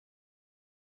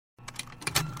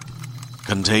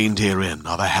Contained herein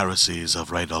are the heresies of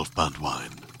Radolf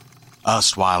Burntwine,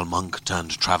 erstwhile monk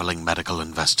turned traveling medical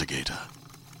investigator.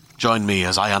 Join me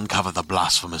as I uncover the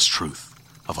blasphemous truth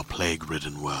of a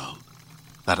plague-ridden world,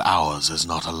 that ours is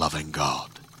not a loving God,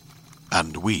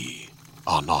 and we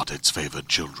are not its favored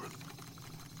children.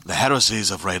 The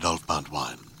heresies of Radolf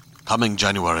Burntwine, coming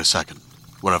January 2nd,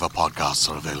 wherever podcasts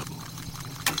are available.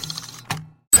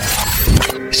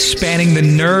 Spanning the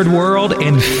nerd world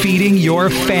and feeding your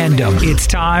fandom. It's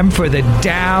time for the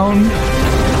Down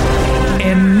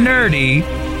and Nerdy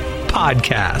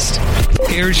podcast.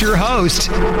 Here's your host,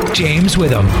 James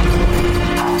Witham.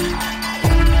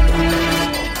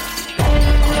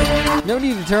 No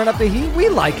need to turn up the heat. We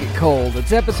like it cold.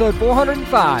 It's episode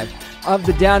 405 of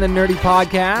the Down and Nerdy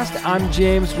podcast. I'm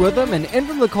James Witham, and In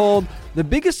From the Cold, the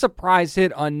biggest surprise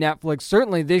hit on Netflix,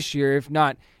 certainly this year, if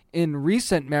not in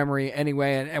recent memory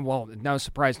anyway, and well, no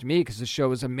surprise to me because the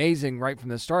show is amazing right from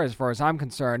the start as far as I'm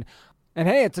concerned. And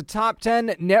hey, it's a top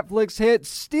 10 Netflix hit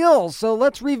still, so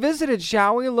let's revisit it,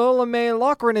 shall we? Lola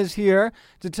Loughran is here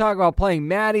to talk about playing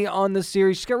Maddie on the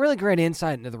series. She's got really great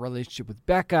insight into the relationship with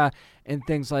Becca and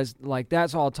things like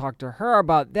that, so I'll talk to her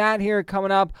about that here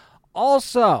coming up.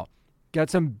 Also, got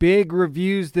some big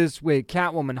reviews this week.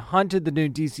 Catwoman Hunted, the new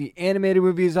DC animated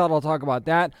movie is out. I'll talk about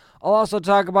that. I'll also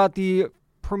talk about the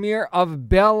premiere of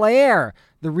Bel-Air,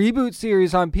 the reboot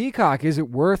series on Peacock. Is it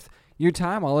worth your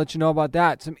time? I'll let you know about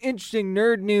that. Some interesting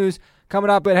nerd news coming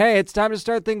up, but hey, it's time to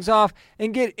start things off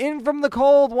and get in from the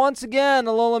cold once again.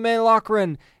 Lola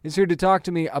Loughran is here to talk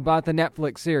to me about the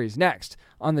Netflix series next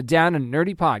on the Down and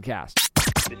Nerdy podcast.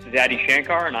 This is Adi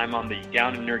Shankar, and I'm on the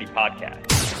Down and Nerdy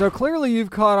podcast. So clearly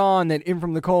you've caught on that In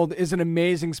From the Cold is an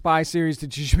amazing spy series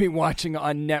that you should be watching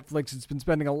on Netflix. It's been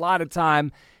spending a lot of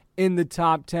time in the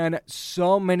top 10.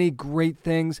 So many great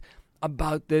things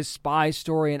about this spy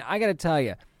story. And I got to tell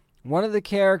you, one of the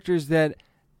characters that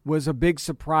was a big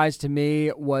surprise to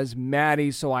me was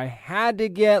Maddie. So I had to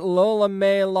get Lola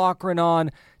Loughran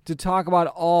on to talk about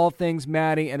all things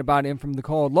Maddie and about In From the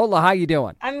Cold. Lola, how you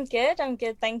doing? I'm good.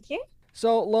 Thank you.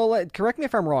 So Lola, correct me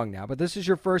if I'm wrong now, but this is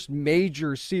your first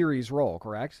major series role,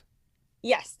 correct?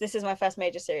 Yes, this is my first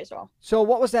major series role. So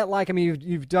what was that like? I mean,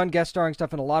 you've done guest starring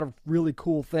stuff in a lot of really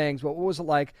cool things, but what was it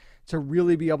like to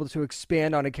really be able to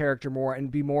expand on a character more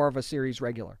and be more of a series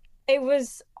regular? It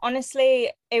was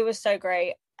so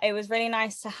great. It was really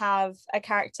nice to have a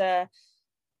character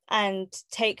and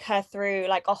take her through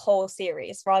like a whole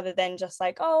series rather than just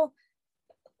like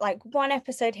one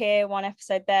episode here, one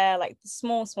episode there, like the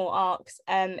small arcs.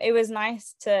 It was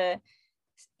nice to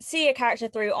see a character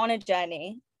through on a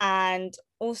journey and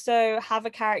also have a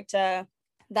character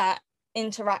that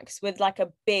interacts with like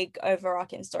a big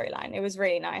overarching storyline. It was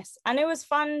really nice. And it was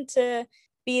fun to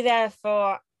be there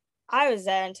I was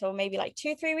there until maybe like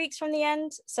 2-3 weeks from the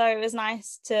end. So it was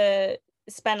nice to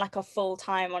spend like a full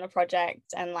time on a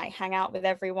project and like hang out with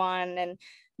everyone and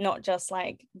not just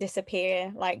like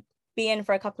disappear, like be in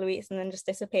for a couple of weeks and then just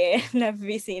disappear, never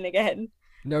be seen again.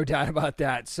 No doubt about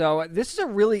that. So this is a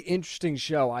really interesting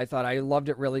show. I thought I loved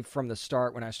it really from the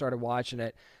start when I started watching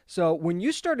it. So when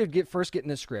you started first getting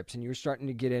the scripts and you were starting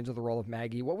to get into the role of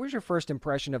Maggie, what was your first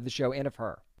impression of the show and of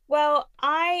her? Well,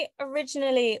 I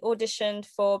originally auditioned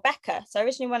for Becca. So I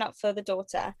originally went up for the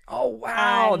daughter. Oh,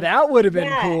 wow. That would have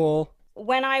been cool.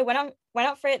 When I went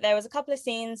up for it, there was a couple of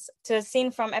scenes to a scene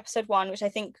from episode 1, which I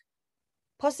think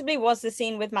possibly was the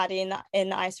scene with Maddie in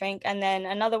the ice rink. And then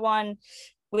another one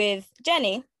with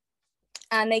Jenny,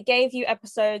 and they gave you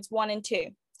episodes 1 and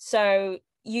 2. So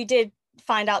you did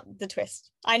find out the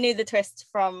twist. I knew the twist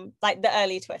from like the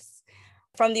early twists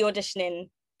from the auditioning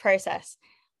process.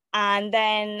 And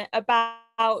then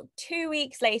about 2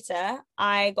 weeks later,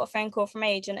 I got a phone call from my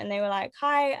agent and they were like,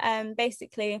 hi,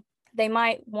 basically they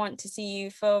might want to see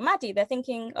you for Maddie. They're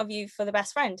thinking of you for the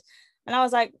best friend. And I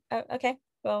was like, oh, okay,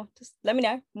 well, just let me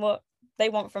know what they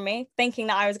want from me, thinking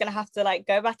that I was going to have to like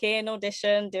go back in,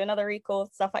 audition, do another recall,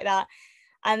 stuff like that.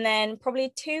 And then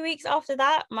probably 2 weeks after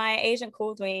that, my agent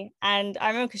called me, and I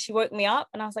remember because she woke me up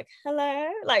and I was like, hello,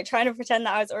 like trying to pretend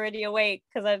that I was already awake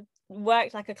because I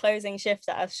worked like a closing shift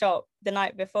at a shop the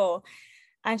night before.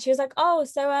 And she was like, oh,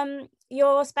 so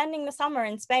you're spending the summer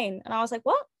in Spain. And I was like,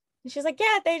 what? And she was like,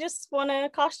 yeah, they just want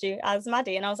to cast you as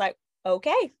Maddie. And I was like,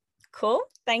 okay, cool,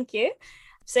 thank you.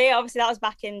 So yeah, obviously that was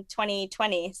back in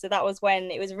 2020. So that was when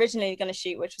it was originally going to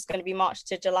shoot, which was going to be March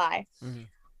to July. Mm-hmm.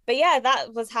 But yeah,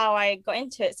 that was how I got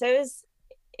into it. So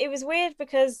it was weird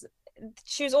because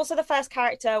she was also the first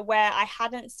character where I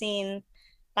hadn't seen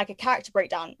like a character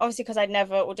breakdown. Obviously, because I'd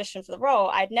never auditioned for the role,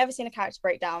 I'd never seen a character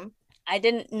breakdown. I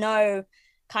didn't know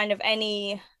kind of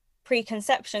any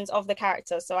preconceptions of the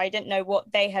character. So I didn't know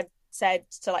what they had said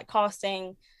to like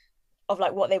casting of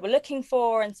like what they were looking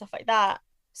for and stuff like that.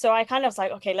 So I kind of was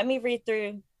like, okay, let me read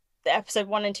through the episode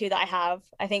 1 and 2 that I have.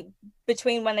 I think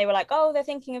between when they were like, oh, they're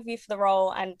thinking of you for the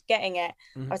role and getting it,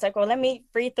 I was like, well, let me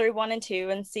read through 1 and 2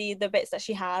 and see the bits that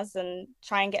she has and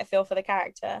try and get a feel for the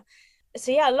character.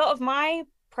 So yeah, a lot of my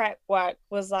prep work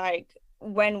was like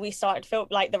when we started film,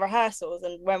 like the rehearsals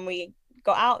and when we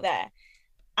got out there.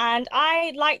 And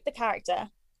I liked the character,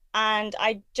 and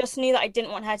I just knew that I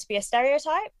didn't want her to be a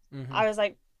stereotype. I was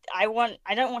like, I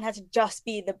don't want her to just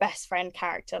be the best friend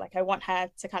character. Like, I want her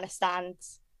to kind of stand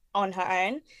on her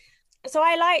own. So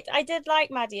I did like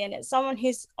Maddie, and it's someone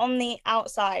who's on the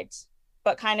outside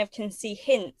but kind of can see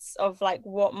hints of like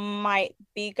what might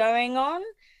be going on,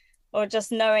 or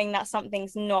just knowing that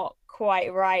something's not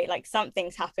quite right, like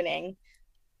something's happening,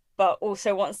 but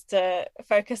also wants to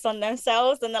focus on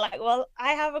themselves. And they're like, well,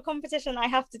 I have a competition I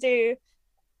have to do,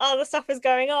 other stuff is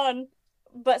going on,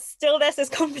 but still there's this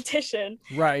competition.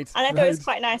 Right. And I thought it was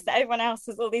quite nice that everyone else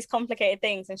has all these complicated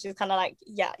things, and she's kind of like,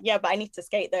 yeah, but I need to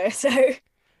skate though. So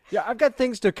yeah, I've got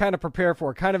things to kind of prepare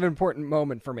for, kind of an important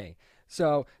moment for me.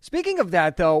 So speaking of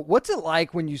that though, what's it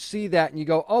like when you see that and you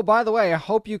go, oh, by the way, I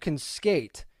hope you can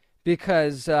skate,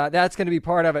 because that's going to be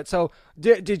part of it. So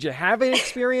did you have any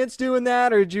experience doing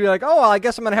that, or did you like, oh, well, I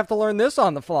guess I'm going to have to learn this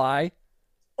on the fly?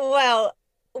 Well,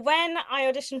 when I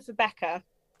auditioned for Becca,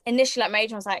 initially like my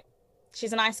agent was like,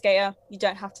 she's an ice skater, you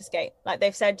don't have to skate. Like,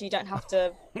 they've said you don't have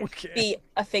to be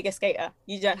a figure skater.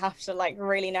 You don't have to like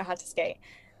really know how to skate.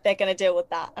 They're going to deal with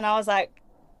that. And I was like,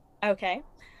 okay.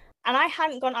 And I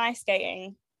hadn't gone ice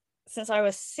skating since I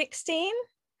was 16.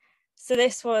 So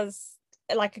this was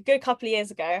like a good couple of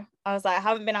years ago. I was like, I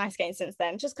haven't been ice skating since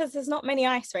then, just because there's not many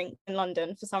ice rinks in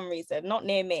London for some reason, not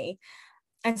near me.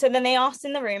 And so then they asked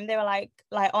in the room, they were like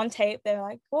on tape, they were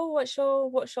like, well, what's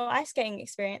your ice skating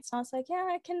experience? And I was like, yeah,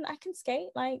 I can skate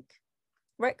like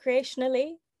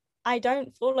recreationally. I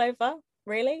don't fall over,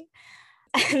 really.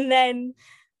 And then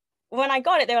when I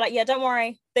got it, they were like, yeah, don't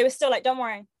worry. They were still like, don't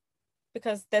worry,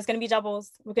 because there's going to be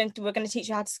doubles. We're going to teach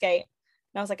you how to skate.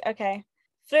 And I was like, okay.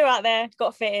 Flew out there,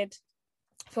 got fitted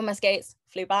for my skates,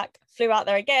 flew back, flew out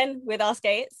there again with our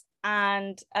skates.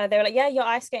 And they were like, yeah, your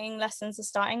ice skating lessons are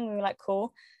starting. We were like,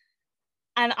 cool.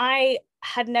 And I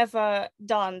had never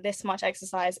done this much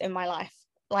exercise in my life.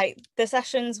 Like, the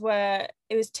sessions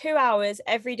it was 2 hours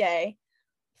every day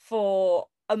for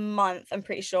a month, I'm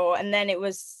pretty sure. And then it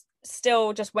was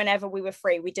still just whenever we were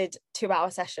free, we did 2-hour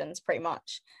sessions pretty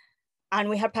much. And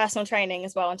we had personal training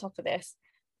as well on top of this.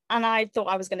 And I thought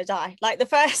I was going to die. Like, the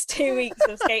first 2 weeks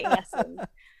of skating lessons,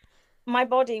 my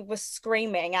body was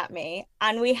screaming at me.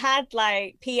 And we had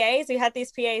like PAs. We had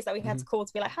these PAs that we had to call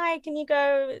to be like, hi, can you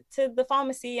go to the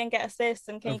pharmacy and get us this?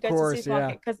 And can you go to the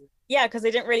supermarket? Because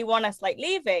they didn't really want us like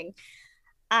leaving.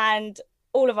 And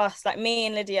all of us, like me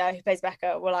and Lydia, who plays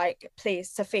Becca, were like,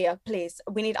 please, Sophia, please,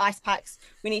 we need ice packs.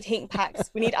 We need heat packs.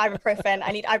 We need ibuprofen.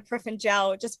 I need ibuprofen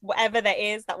gel, just whatever there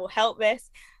is that will help this.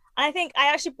 And I think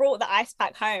I actually brought the ice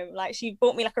pack home. Like, she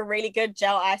bought me like a really good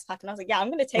gel ice pack. And I was like, yeah, I'm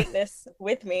going to take this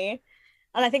with me.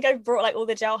 And I think I brought like all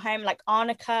the gel home, like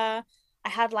arnica. I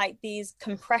had like these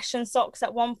compression socks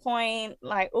at one point,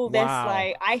 like all this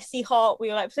like icy hot. We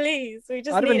were like, please, we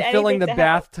just I'd have need been filling the help.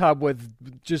 bathtub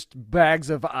with just bags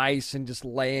of ice and just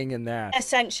laying in that.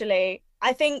 Essentially,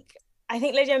 I think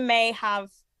Lydia may have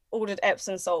ordered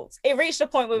Epsom salts. It reached a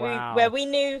point where we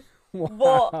knew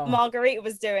what Marguerite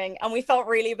was doing, and we felt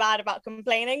really bad about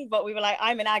complaining, but we were like,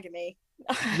 I'm in agony.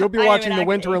 You'll be watching the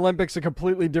Winter Olympics a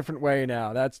completely different way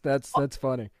now. That's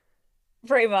funny.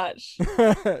 Pretty much.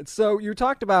 So you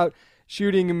talked about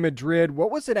shooting in Madrid.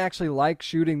 What was it actually like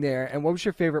shooting there, and what was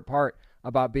your favorite part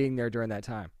about being there during that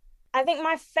time? I think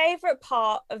my favorite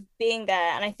part of being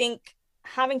there, and I think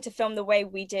having to film the way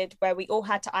we did, where we all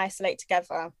had to isolate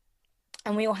together,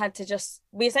 and we all had to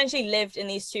we essentially lived in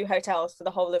these 2 hotels for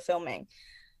the whole of filming,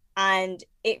 and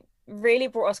it really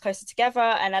brought us closer together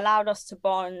and allowed us to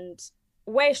bond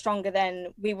way stronger than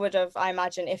we would have, I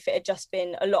imagine, if it had just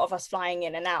been a lot of us flying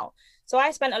in and out. So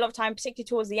I spent a lot of time, particularly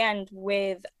towards the end,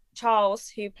 with Charles,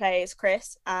 who plays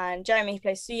Chris, and Jeremy, who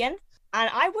plays Suyin. And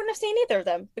I wouldn't have seen either of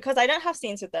them because I don't have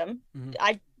scenes with them.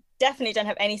 I definitely don't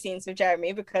have any scenes with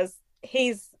Jeremy because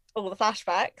he's all the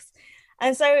flashbacks.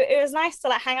 And so it was nice to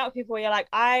like hang out with people where you're like,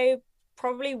 I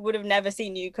probably would have never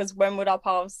seen you, because when would our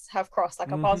paths have crossed?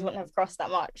 Like, our paths wouldn't have crossed that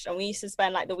much. And we used to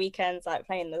spend like the weekends like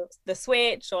playing the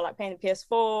Switch or like playing the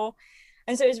PS4.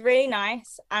 And so it was really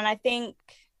nice. And I think,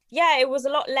 yeah, it was a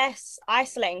lot less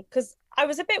isolating, because I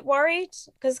was a bit worried,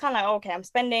 because it's kind of like, okay, I'm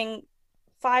spending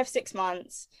 5-6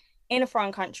 months in a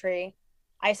foreign country.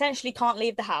 I essentially can't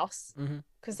leave the house,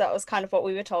 because that was kind of what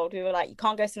we were told. We were like, you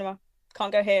can't go cinema,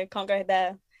 can't go here, can't go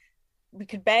there. We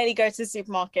could barely go to the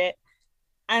supermarket.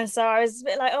 And so I was a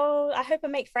bit like, oh, I hope I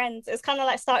make friends. It's kind of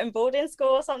like starting boarding school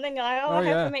or something. Like, I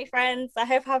hope I make friends. I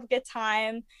hope I have a good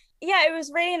time. Yeah, it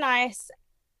was really nice.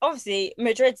 Obviously,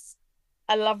 Madrid's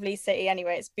a lovely city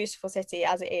anyway. It's a beautiful city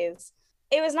as it is.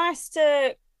 It was nice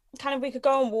to we could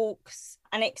go on walks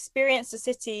and experience the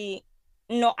city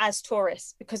not as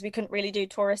tourists, because we couldn't really do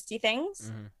touristy things.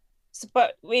 So,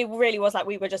 but it really was like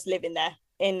we were just living there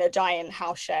in a giant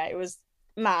house share. It was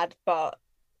mad, but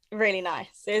really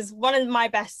nice. It was one of my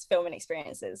best filming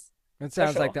experiences. It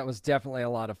sounds like that was definitely a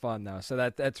lot of fun, though. So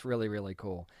that's really, really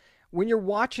cool. When you're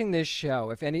watching this show,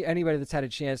 if anybody that's had a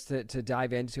chance to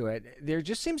dive into it, there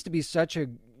just seems to be such a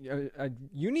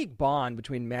unique bond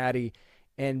between Maddie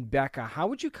and Becca. How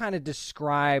would you kind of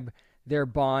describe their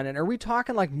bond? And are we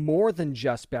talking like more than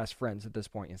just best friends at this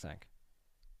point, you think?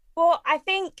 Well, I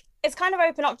think it's kind of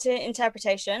open up to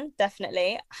interpretation,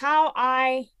 definitely. How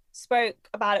I spoke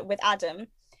about it with Adam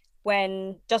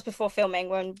just before filming,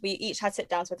 when we each had sit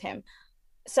downs with him.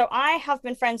 So I have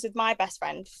been friends with my best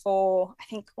friend for, I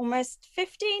think, almost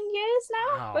 15 years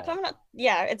now. Wow. We're coming up.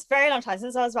 Yeah, it's a very long time,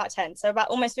 since I was about 10. So about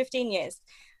almost 15 years.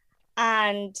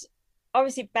 And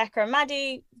obviously Becca and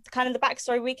Maddie, kind of the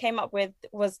backstory we came up with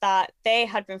was that they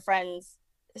had been friends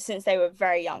since they were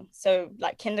very young. So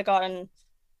like kindergarten,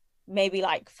 maybe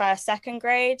like first, second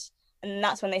grade. And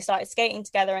that's when they started skating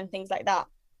together and things like that.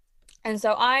 And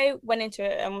so I went into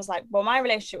it and was like, well, my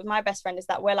relationship with my best friend is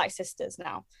that we're like sisters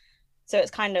now. So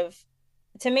it's kind of,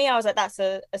 to me, I was like, that's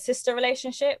a sister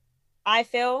relationship. I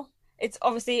feel it's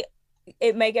obviously,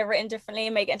 it may get written differently,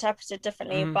 it may get interpreted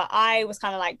differently, but I was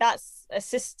kind of like, that's a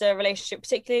sister relationship,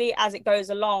 particularly as it goes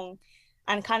along,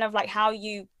 and kind of like how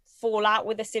you fall out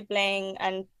with a sibling,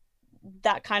 and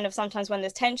that kind of sometimes when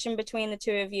there's tension between the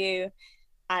two of you,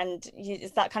 and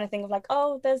it's that kind of thing of like,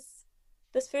 oh,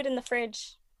 there's food in the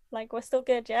fridge, like we're still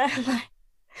good, yeah.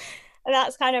 And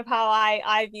that's kind of how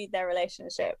I viewed their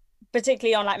relationship,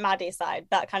 particularly on like Maddie's side,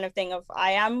 that kind of thing of,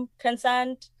 I am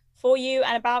concerned for you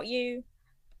and about you,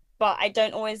 but I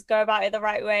don't always go about it the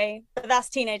right way. But that's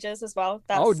teenagers as well.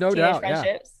 That's no teenage doubt,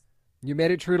 friendships. Yeah. You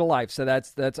made it true to life, so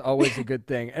that's always a good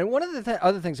thing. And one of the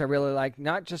other things I really like,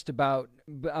 not just about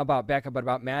Becca, but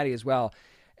about Maddie as well,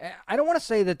 I don't want to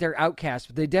say that they're outcasts,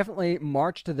 but they definitely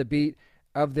march to the beat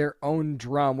of their own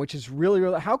drum, which is really,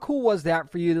 really, how cool was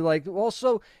that for you to like, well,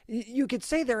 so you could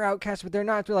say they're outcasts, but they're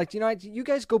not. They're like, you know, you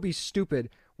guys go be stupid.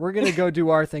 We're going to go do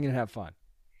our thing and have fun.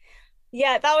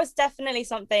 Yeah, that was definitely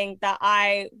something that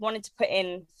I wanted to put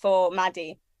in for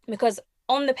Maddie, because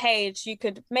on the page, you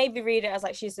could maybe read it as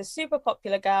like, she's a super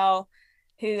popular girl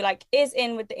who like is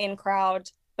in with the in crowd,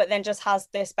 but then just has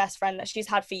this best friend that she's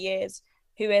had for years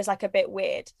who is like a bit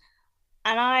weird.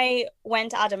 And I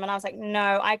went to Adam and I was like,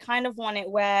 no, I kind of want it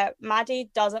where Maddie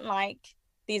doesn't like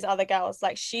these other girls.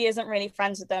 Like, she isn't really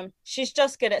friends with them. She's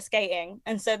just good at skating.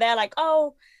 And so they're like,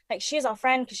 oh, like she's our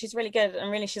friend because she's really good. And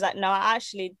really she's like, no, I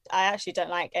actually don't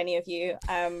like any of you.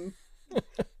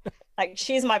 Like,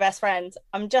 she's my best friend.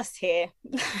 I'm just here.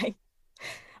 Like,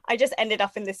 I just ended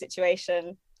up in this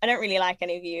situation. I don't really like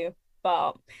any of you.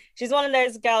 But she's one of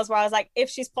those girls where I was like, if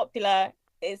she's popular,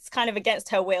 it's kind of against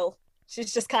her will.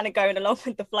 She's just kind of going along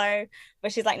with the flow,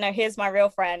 but she's like, no, here's my real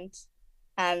friend,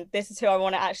 and this is who I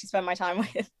want to actually spend my time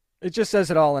with. It just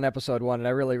says it all in episode 1, and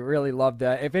I really, really love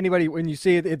that. If anybody, when you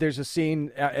see it, there's a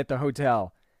scene at the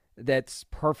hotel that's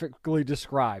perfectly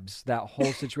describes that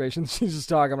whole situation she's just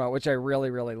talking about, which I really,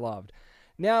 really loved.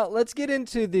 Now, let's get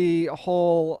into the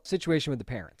whole situation with the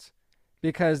parents,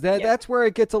 because that's where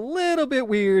it gets a little bit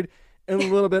weird and a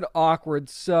little bit awkward.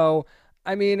 So,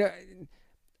 I mean,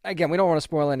 again, we don't want to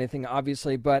spoil anything,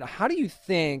 obviously, but how do you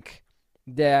think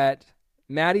that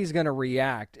Maddie's going to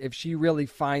react if she really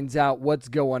finds out what's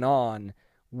going on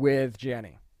with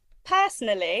Jenny?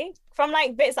 Personally, from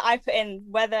like bits that I put in,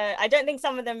 whether I don't think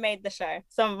some of them made the show,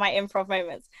 some of my improv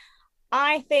moments,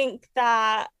 I think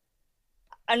that,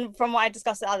 and from what I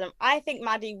discussed with Adam, I think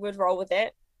Maddie would roll with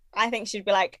it. I think she'd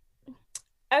be like,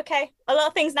 okay, a lot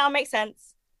of things now make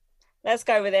sense. Let's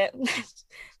go with it.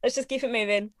 Let's just keep it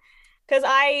moving. Because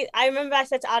I remember I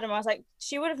said to Adam, I was like,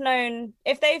 she would have known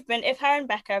if her and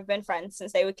Becca have been friends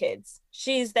since they were kids,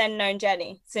 she's then known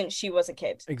Jenny since she was a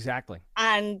kid. Exactly.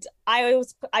 And I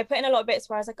put in a lot of bits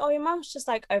where I was like, oh, your mom's just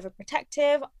like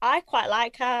overprotective. I quite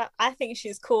like her. I think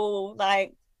she's cool.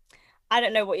 Like, I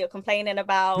don't know what you're complaining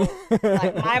about.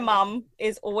 Like, my mom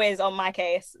is always on my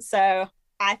case. So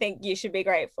I think you should be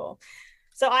grateful.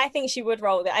 So I think she would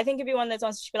roll with it. I think it'd be one of those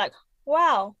ones she'd be like,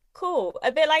 wow, cool.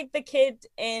 A bit like the kid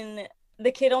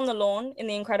on the lawn in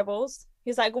The Incredibles.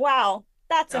 He's like, wow,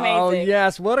 that's amazing. Oh,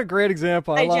 yes. What a great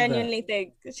example. I love genuinely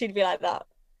think she'd be like that.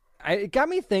 It got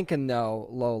me thinking, though,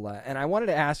 Lola, and I wanted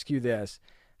to ask you this.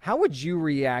 How would you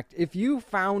react if you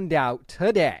found out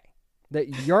today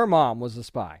that your mom was a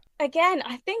spy? Again,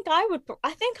 I think I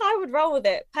would roll with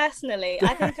it personally.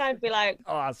 I think I'd be like,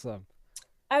 Awesome.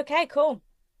 okay, cool.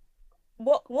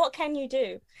 What can you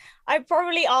do? I'd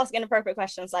probably ask inappropriate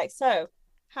questions like, so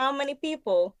how many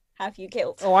people have you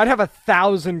killed? Oh, I'd have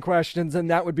 1,000 questions, and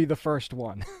that would be the first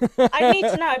one. I need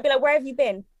to know. I'd be like, where have you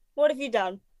been? What have you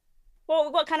done?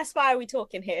 What kind of spy are we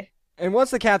talking here? And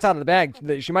once the cat's out of the bag,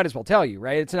 she might as well tell you,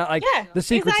 right? It's not like the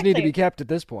secrets need to be kept at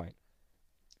this point.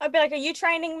 I'd be like, are you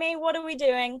training me? What are we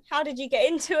doing? How did you get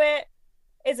into it?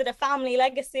 Is it a family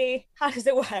legacy? How does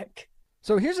it work?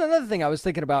 So here's another thing I was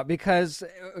thinking about, because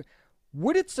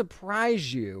would it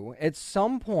surprise you at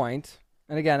some point,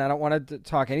 and again, I don't want to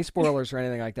talk any spoilers or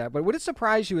anything like that, but would it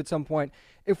surprise you at some point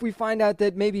if we find out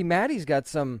that maybe Maddie's got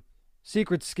some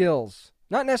secret skills?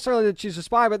 Not necessarily that she's a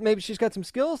spy, but maybe she's got some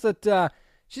skills that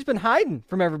she's been hiding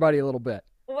from everybody a little bit.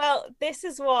 Well, this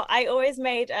is what I always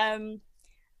made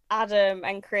Adam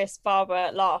and Chris Barber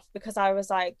laugh, because I was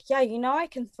like, yeah, I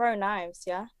can throw knives,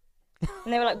 yeah?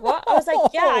 And they were like, what? I was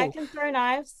like, yeah, I can throw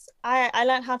knives. I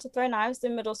learned how to throw knives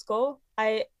in middle school.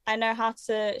 I know how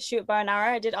to shoot bow and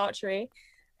arrow. I did archery.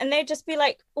 And they'd just be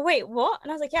like, wait, what?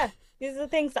 And I was like, yeah, these are the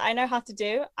things that I know how to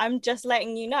do. I'm just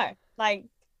letting you know. Like,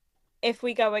 if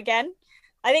we go again,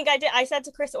 I said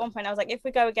to Chris at one point, I was like, if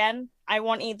we go again, I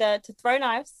want either to throw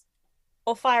knives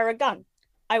or fire a gun.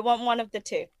 I want one of the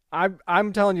two.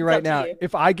 I'm telling you right now,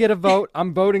 if I get a vote,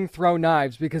 I'm voting throw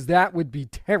knives, because that would be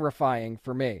terrifying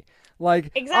for me.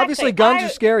 Like, obviously guns are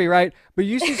scary, right? But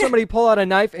you see somebody pull out a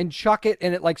knife and chuck it,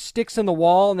 and it like sticks in the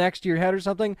wall next to your head or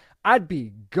something, I'd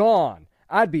be gone.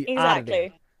 I'd be out of there.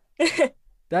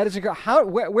 That is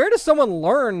where does someone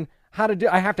learn how to do?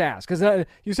 I have to ask, because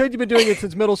you said you've been doing it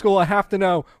since middle school. I have to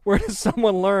know, where does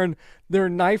someone learn their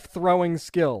knife throwing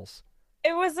skills?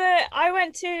 I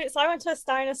went to a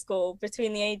Steiner school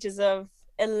between the ages of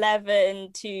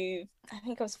 11 to, I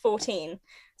think I was 14.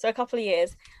 So a couple of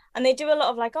years. And they do a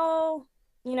lot of like,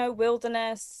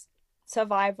 wilderness,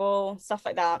 survival, stuff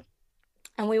like that.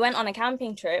 And we went on a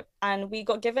camping trip and we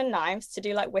got given knives to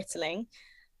do like whittling.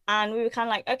 And we were kind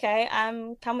of like, okay,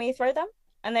 can we throw them?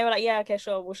 And they were like, yeah, okay,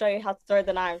 sure. We'll show you how to throw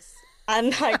the knives.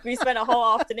 And like, we spent a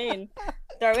whole afternoon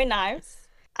throwing knives.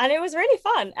 And it was really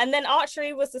fun. And then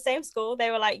archery was the same school.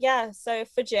 They were like, yeah, so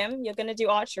for gym, you're going to do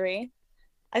archery.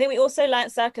 I think we also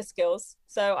learned circus skills.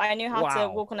 So I knew how to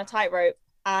walk on a tightrope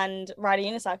and ride a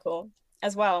unicycle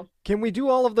as well. Can we do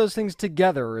all of those things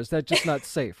together, or is that just not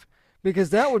safe?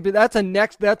 Because that's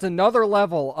another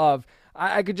level of,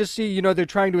 I could just see, they're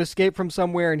trying to escape from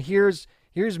somewhere, and here's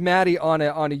Maddie on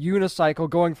a unicycle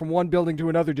going from one building to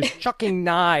another, just chucking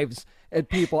knives at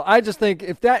people. I just think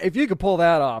if you could pull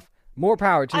that off, more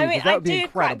power to you. I mean, that would be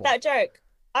incredible. Crack that joke.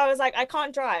 I was like, I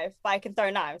can't drive, but I can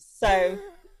throw knives. So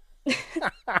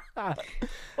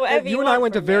whatever you and I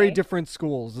went to very different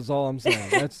schools, is all I'm saying.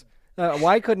 That's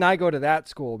why couldn't I go to that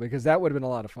school? Because that would have been a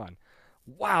lot of fun.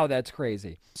 Wow, that's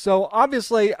crazy. So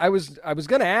obviously, I was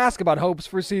going to ask about hopes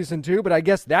for season 2, but I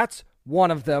guess that's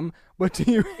one of them. But do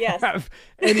you have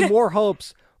any more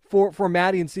hopes for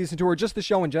Maddie in season 2, or just the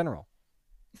show in general?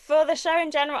 For the show in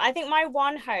general, I think my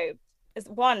one hope is,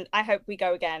 one, I hope we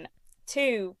go again.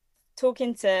 2,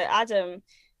 talking to Adam,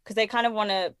 because they kind of want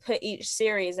to put each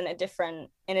series in a different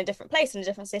place, in a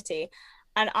different city.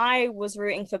 And I was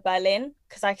rooting for Berlin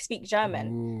because I speak German.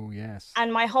 Ooh, yes.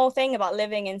 And my whole thing about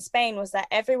living in Spain was that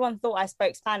everyone thought I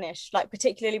spoke Spanish, like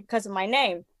particularly because of my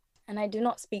name. And I do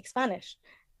not speak Spanish.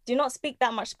 Do not speak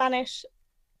that much Spanish.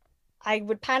 I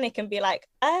would panic and be like,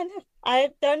 no, I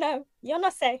don't know. Yo no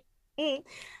sé.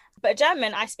 But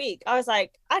German, I speak. I was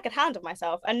like, I could handle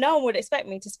myself, and no one would expect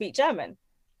me to speak German.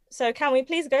 So can we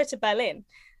please go to Berlin?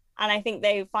 And I think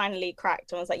they finally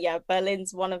cracked and was like, yeah,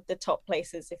 Berlin's one of the top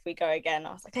places if we go again.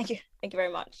 I was like, thank you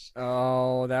very much.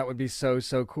 Oh, that would be so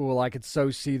cool. I could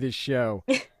so see this show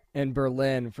in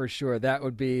Berlin for sure. That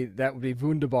would be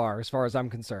wunderbar as far as I'm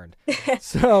concerned.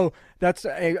 So that's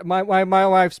my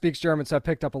wife speaks German, so I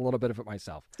picked up a little bit of it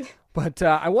myself. But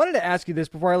I wanted to ask you this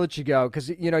before I let you go, because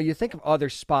you think of other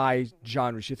spy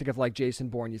genres. You think of like Jason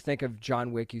Bourne. You think of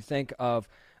John Wick. You think of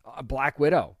Black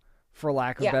Widow, for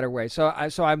lack of a better way. So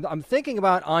I'm thinking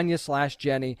about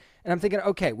Anya/Jenny, and I'm thinking,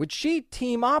 okay, would she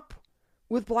team up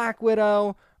with Black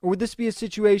Widow, or would this be a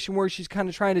situation where she's kind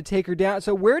of trying to take her down?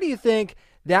 So where do you think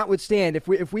that would stand if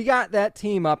we got that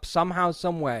team up somehow,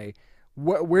 some way?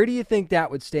 Where do you think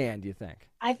that would stand? Do you think?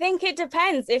 I think it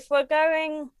depends. If we're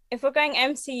going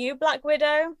MCU Black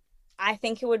Widow, I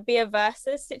think it would be a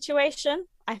versus situation.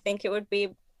 I think it would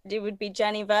be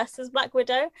Jenny versus Black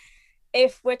Widow.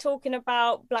 if we're talking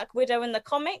about Black Widow in the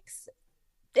comics,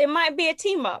 it might be a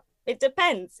team up. It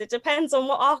depends. It depends on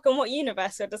what arc and what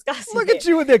universe we're discussing. Look at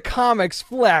you with the comics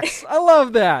flex. I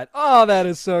love that. Oh, that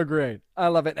is so great. I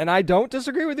love it. And I don't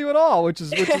disagree with you at all, which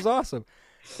is awesome.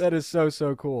 That is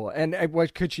so cool. And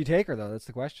what could she take her, though? That's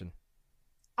the question.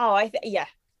 Oh,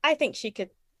 I think she could.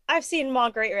 I've seen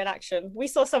Margarita in action. We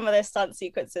saw some of their stunt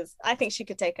sequences. I think she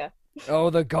could take her. Oh,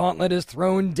 the gauntlet is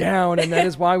thrown down, and that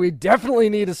is why we definitely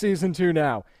need a season 2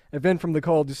 now. Event from the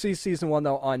Cold. To see season 1,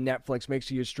 though, on Netflix. Make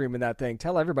sure you're streaming that thing.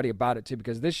 Tell everybody about it, too,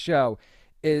 because this show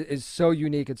is so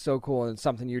unique. It's so cool, and it's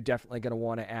something you're definitely going to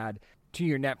want to add to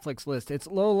your Netflix list. It's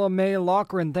Lola May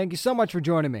Loughran. Thank you so much for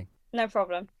joining me. No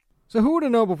problem. So who would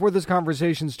have known before this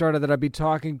conversation started that I'd be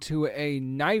talking to a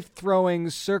knife-throwing,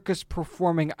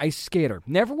 circus-performing ice skater?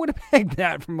 Never would have pegged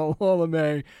that from Lola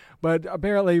May, but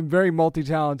apparently very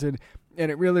multi-talented, and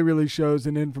it really, really shows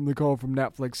in From the Cold from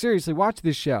Netflix. Seriously, watch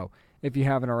this show if you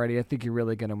haven't already. I think you're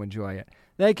really going to enjoy it.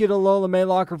 Thank you to Lola May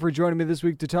Loughran for joining me this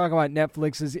week to talk about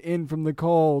Netflix's In From the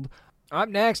Cold. Up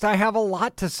next, I have a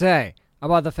lot to say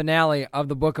about the finale of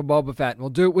the Book of Boba Fett, and we'll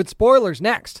do it with spoilers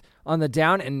next on the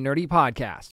Down and Nerdy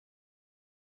Podcast.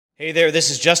 Hey there, this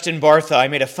is Justin Bartha. I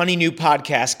made a funny new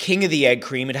podcast, King of the Egg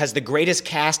Cream. It has the greatest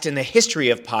cast in the history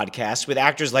of podcasts with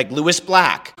actors like Louis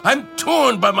Black. I'm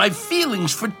torn by my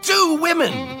feelings for two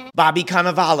women. Bobby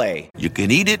Cannavale. You can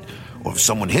eat it, or if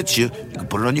someone hits you, you can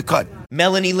put it on your cut.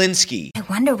 Melanie Linsky. I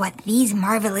wonder what these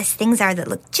marvelous things are that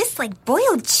look just like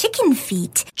boiled chicken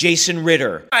feet. Jason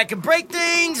Ritter. I can break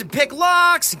things and pick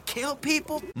locks and kill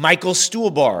people. Michael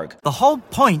Stuhlbarg. The whole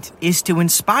point is to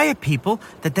inspire people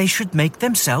that they should make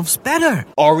themselves better.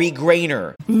 Ari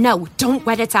Grainer. No, don't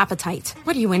whet its appetite.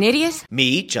 What are you, an idiot?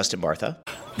 Me, Justin Bartha.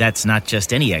 That's not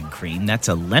just any egg cream, that's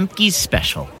a Lemke's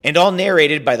special. And all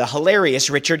narrated by the hilarious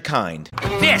Richard Kind.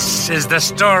 This is the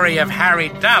story of Harry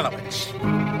Dalowitz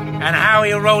and how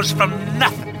he rose from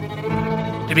nothing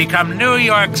to become New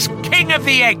York's King of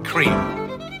the Egg Cream.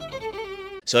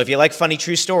 So if you like funny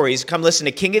true stories, come listen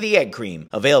to King of the Egg Cream,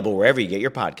 available wherever you get your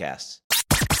podcasts.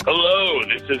 Hello,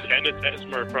 this is Ennis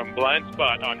Esmer from Blind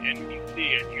Spot on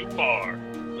NBC, and you are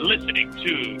listening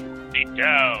to the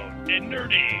Down and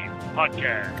Nerdy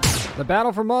Podcast. The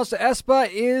battle for Mos Espa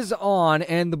is on,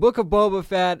 and the Book of Boba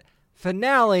Fett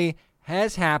finale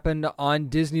has happened on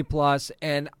Disney Plus,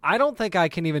 and I don't think I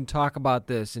can even talk about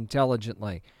this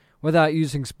intelligently without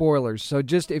using spoilers. So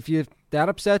just if that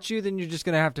upsets you, then you're just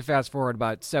going to have to fast forward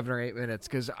about 7 or 8 minutes,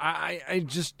 because I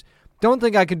just don't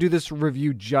think I can do this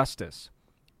review justice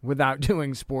without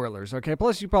doing spoilers, okay?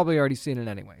 Plus, you've probably already seen it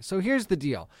anyway. So here's the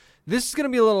deal. This is going to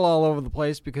be a little all over the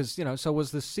place because, so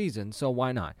was this season, so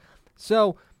why not?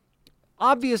 So,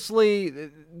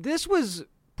 obviously, this was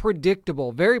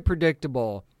predictable, very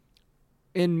predictable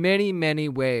in many, many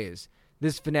ways,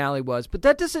 this finale was. But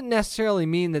that doesn't necessarily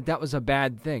mean that was a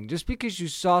bad thing. Just because you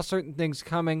saw certain things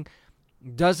coming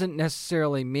doesn't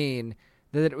necessarily mean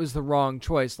that it was the wrong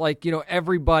choice. Like,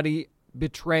 everybody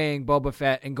betraying Boba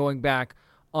Fett and going back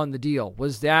on the deal.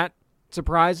 Was that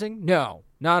surprising? No,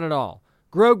 not at all.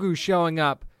 Grogu showing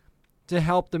up to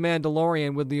help the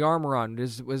Mandalorian with the armor on,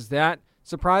 was that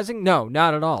surprising? No,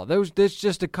 not at all. There's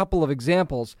just a couple of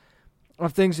examples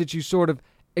of things that you sort of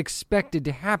expected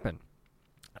to happen,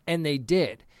 and they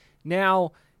did.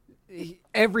 Now,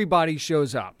 everybody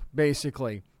shows up,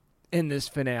 basically, in this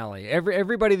finale.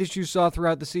 Everybody that you saw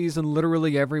throughout the season,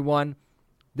 literally everyone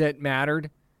that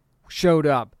mattered, showed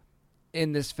up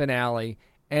in this finale,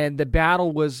 and the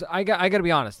battle was, I got to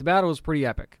be honest, the battle was pretty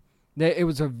epic. It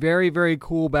was a very, very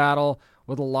cool battle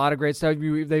with a lot of great stuff.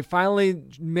 They finally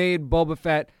made Boba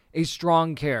Fett a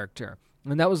strong character,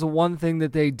 and that was the one thing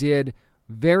that they did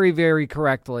very, very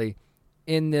correctly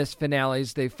in this finale.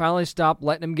 They finally stopped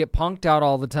letting him get punked out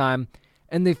all the time,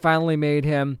 and they finally made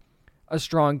him a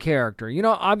strong character.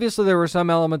 Obviously there were some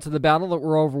elements of the battle that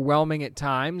were overwhelming at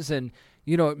times, and,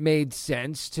 it made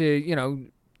sense to,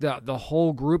 the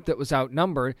whole group that was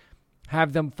outnumbered,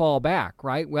 have them fall back,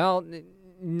 right? Well,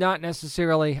 not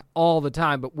necessarily all the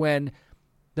time, but when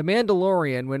the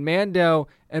Mandalorian, when Mando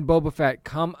and Boba Fett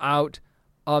come out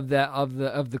of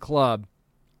the club,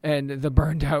 and the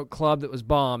burned out club that was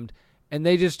bombed, and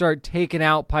they just start taking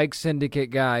out Pike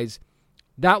Syndicate guys,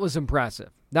 that was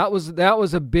impressive. That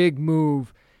was a big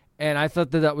move, and I thought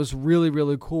that was really,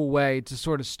 really cool way to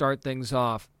sort of start things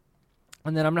off.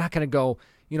 And then I'm not going to go,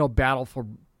 battle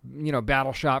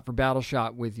shot for battle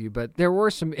shot with you, but there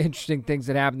were some interesting things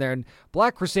that happened there. And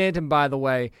Black Chrysanthemum, by the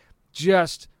way,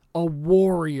 just a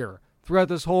warrior throughout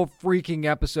this whole freaking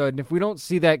episode. And if we don't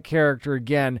see that character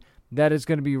again, that is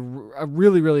going to be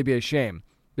really, really be a shame,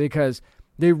 because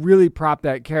they really propped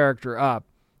that character up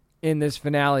in this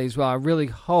finale as well. I really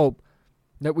hope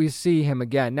that we see him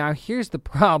again. Now, here's the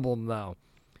problem, though.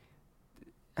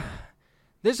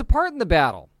 There's a part in the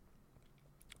battle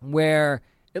where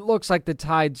it looks like the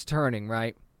tide's turning,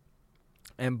 right?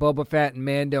 And Boba Fett and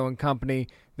Mando and company,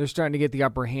 they're starting to get the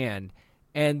upper hand.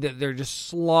 And they're just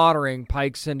slaughtering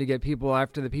Pike Syndicate people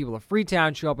after the people of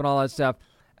Freetown show up and all that stuff.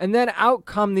 And then out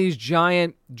come these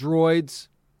giant droids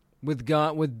with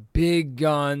big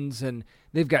guns, and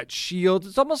they've got shields.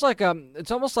 It's almost like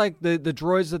the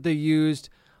droids that they used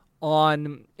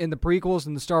in the prequels,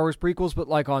 in the Star Wars prequels, but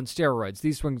like on steroids.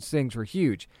 These things were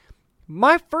huge.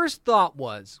 My first thought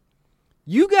was,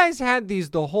 you guys had these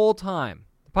the whole time.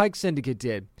 The Pike Syndicate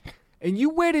did. And you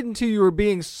waited until you were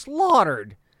being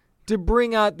slaughtered to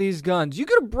bring out these guns. You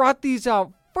could have brought these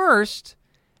out first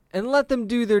and let them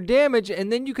do their damage,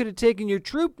 and then you could have taken your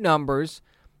troop numbers,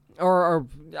 or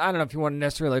I don't know if you want to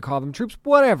necessarily call them troops,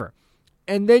 whatever.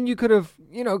 And then you could have,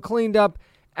 cleaned up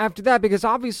after that, because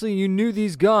obviously you knew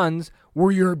these guns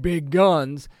were your big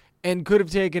guns and could have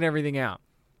taken everything out.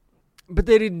 But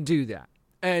they didn't do that.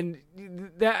 And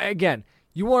that, again,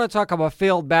 you want to talk about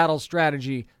failed battle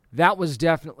strategy, that was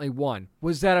definitely one.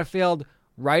 Was that a failed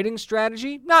writing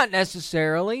strategy? Not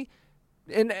necessarily.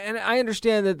 And I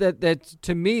understand that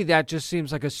to me, that just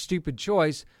seems like a stupid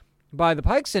choice by the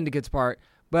Pike Syndicate's part,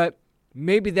 but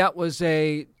maybe that was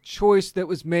a choice that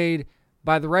was made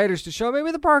by the writers to show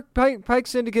maybe the Pike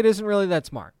Syndicate isn't really that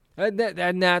smart. And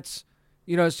that's,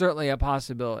 certainly a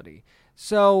possibility.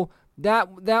 So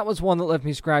that was one that left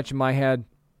me scratching my head.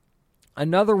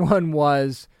 Another one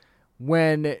was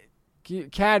when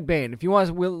Cad Bane, if you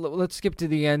want, let's skip to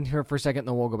the end here for a second, and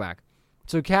then we'll go back.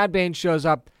 So Cad Bane shows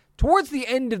up towards the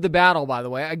end of the battle, by the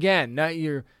way. Again, now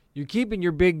you're keeping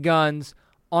your big guns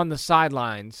on the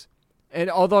sidelines. And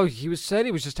although said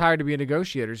he was just hired to be a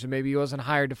negotiator, so maybe he wasn't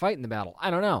hired to fight in the battle. I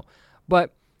don't know.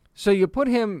 But so you put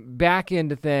him back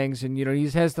into things, and he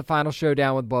has the final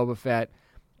showdown with Boba Fett,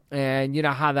 and you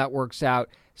know how that works out.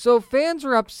 So fans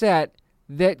are upset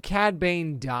that Cad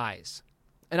Bane dies.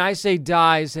 And I say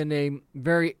dies in a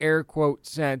very air quote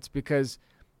sense, because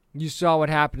you saw what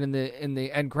happened in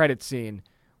the end credit scene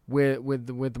with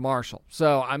the Marshal.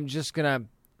 So I'm just gonna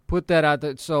put that out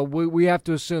there. So we have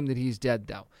to assume that he's dead,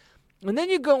 though. And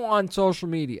then you go on social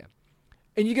media,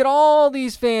 and you get all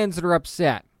these fans that are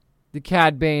upset that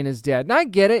Cad Bane is dead. And I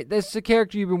get it. That's the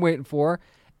character you've been waiting for,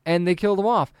 and they killed him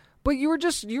off. But you were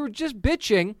just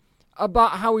bitching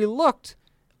about how he looked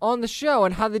on the show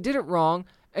and how they did it wrong,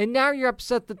 and now you're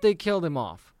upset that they killed him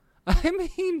off. I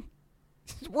mean,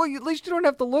 well, at least you don't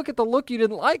have to look at the look you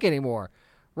didn't like anymore,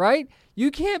 right? You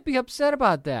can't be upset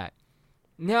about that.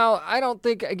 Now, I don't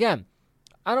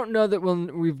know that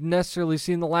we've necessarily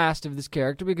seen the last of this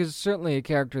character, because it's certainly a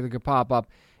character that could pop up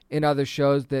in other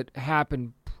shows that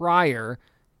happened prior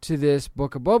to this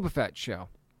Book of Boba Fett show,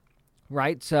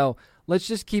 right? So let's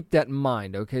just keep that in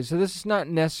mind, okay? So this is not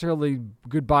necessarily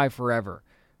goodbye forever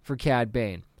for Cad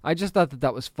Bane. I just thought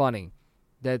that was funny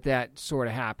that sort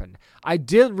of happened. I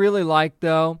did really like,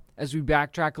 though, as we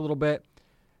backtrack a little bit,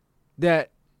 that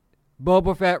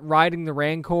Boba Fett riding the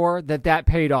Rancor, that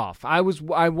paid off. I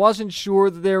wasn't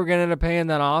sure that they were going to end up paying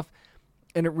that off,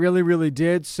 and it really, really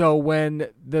did. So when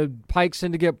the Pike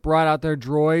Syndicate brought out their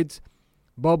droids,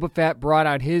 Boba Fett brought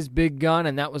out his big gun,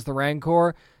 and that was the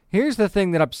Rancor. Here's the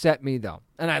thing that upset me, though,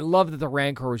 and I love that the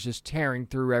Rancor was just tearing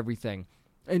through everything,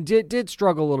 and did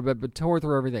struggle a little bit, but tore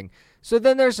through everything. So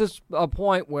then there's a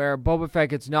point where Boba Fett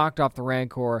gets knocked off the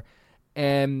Rancor,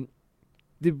 and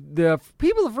the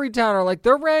people of Freetown are like,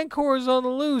 their Rancor's on the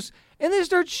loose, and they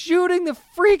start shooting the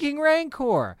freaking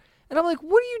Rancor. And I'm like,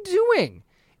 what are you doing?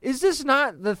 Is this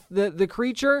not the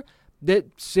creature that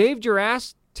saved your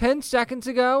ass 10 seconds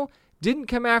ago? Didn't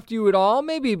come after you at all?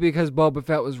 Maybe because Boba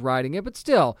Fett was riding it, but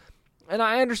still. And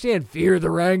I understand fear the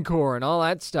Rancor and all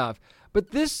that stuff.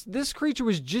 But this creature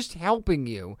was just helping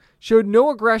you, showed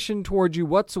no aggression towards you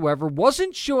whatsoever,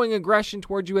 wasn't showing aggression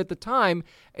towards you at the time,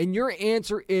 and your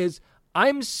answer is,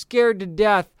 I'm scared to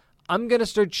death, I'm going to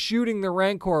start shooting the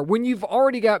Rancor, when you've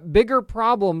already got bigger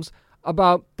problems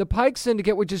about the Pike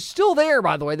Syndicate, which is still there,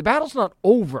 by the way. The battle's not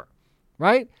over,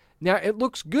 right? Now, it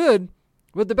looks good,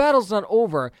 but the battle's not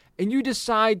over, and you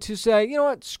decide to say, you know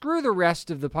what, screw the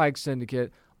rest of the Pike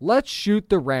Syndicate, let's shoot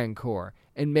the Rancor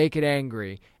and make it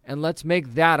angry, and let's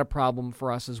make that a problem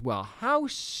for us as well. How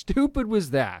stupid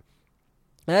was that?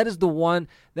 That is the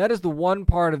one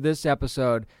part of this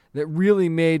episode that really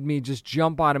made me just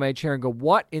jump out of my chair and go,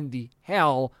 what in the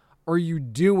hell are you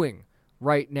doing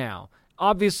right now?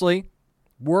 Obviously,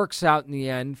 works out in the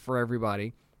end for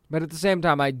everybody, but at the same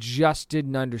time, I just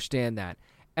didn't understand that.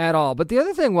 at all. But the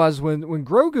other thing was when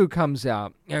Grogu comes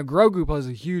out, Grogu plays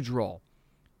a huge role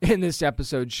in this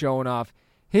episode, showing off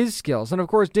his skills. And of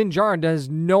course, Din Djarin has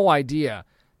no idea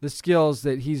the skills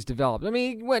that he's developed. I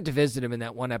mean, he went to visit him in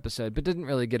that one episode, but didn't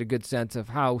really get a good sense of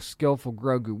how skillful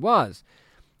Grogu was.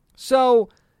 So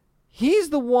he's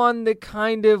the one that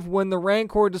kind of, when the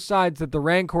Rancor decides that the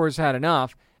Rancor's had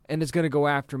enough and is going to go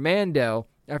after Mando,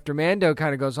 after Mando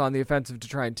kind of goes on the offensive to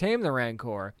try and tame the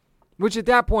Rancor, which at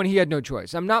that point he had no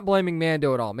choice. I'm not blaming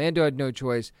Mando at all. Mando had no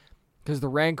choice because the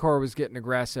Rancor was getting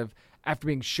aggressive after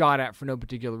being shot at for no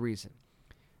particular reason.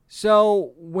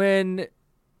 So when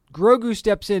Grogu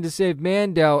steps in to save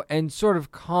Mando and sort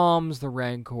of calms the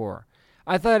Rancor,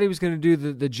 I thought he was going to do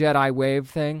the Jedi wave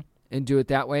thing and do it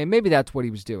that way, and maybe that's what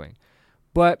he was doing.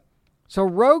 But so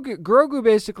Grogu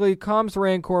basically calms the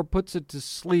Rancor, puts it to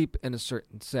sleep in a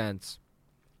certain sense.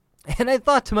 And I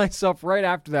thought to myself right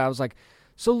after that, I was like,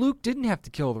 so Luke didn't have to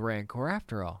kill the Rancor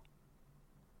after all.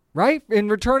 Right? In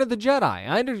Return of the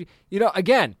Jedi.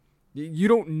 Again, you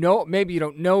don't know, maybe you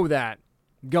don't know that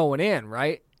going in,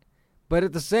 right? But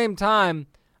at the same time,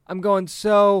 I'm going,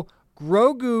 so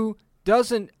Grogu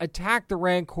doesn't attack the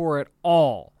Rancor at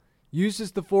all.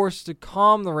 Uses the Force to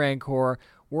calm the Rancor,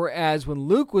 whereas when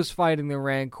Luke was fighting the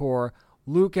Rancor,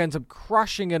 Luke ends up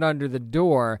crushing it under the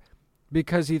door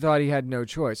because he thought he had no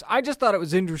choice. I just thought it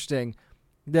was interesting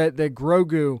that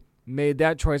Grogu made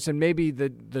that choice, and maybe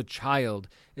the child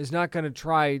is not going to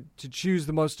try to choose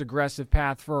the most aggressive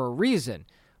path for a reason.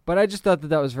 But I just thought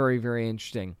that was very, very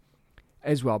interesting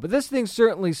as well. But this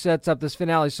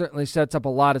finale certainly sets up a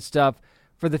lot of stuff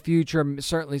for the future.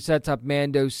 Certainly sets up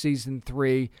Mando Season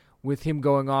 3 with him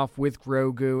going off with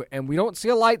Grogu. And we don't see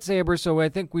a lightsaber, so I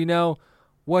think we know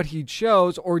what he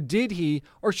chose. Or did he?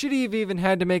 Or should he have even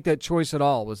had to make that choice at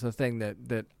all, was the thing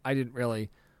that I didn't really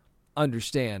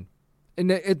understand.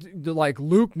 And like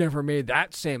Luke never made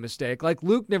that same mistake. Like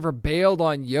Luke never bailed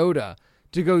on Yoda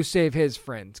to go save his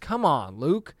friends. Come on,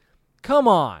 Luke. Come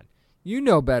on. You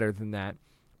know better than that.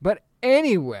 But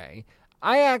anyway,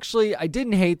 I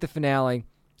didn't hate the finale.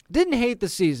 Didn't hate the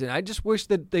season. I just wish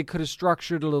that they could have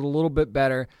structured it a little bit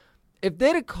better. If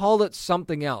they'd have called it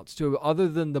something else other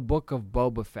than the Book of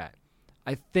Boba Fett,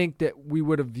 I think that we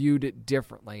would have viewed it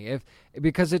differently.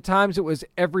 Because at times it was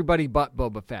everybody but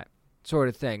Boba Fett sort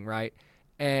of thing, right?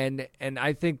 And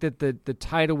I think that the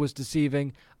title was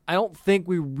deceiving. I don't think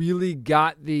we really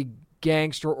got the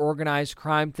gangster organized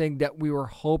crime thing that we were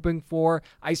hoping for.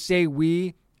 I say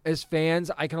we as fans.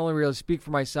 I can only really speak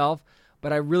for myself,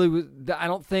 but I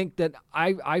don't think that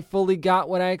I fully got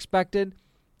what I expected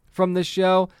from the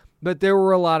show. But there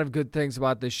were a lot of good things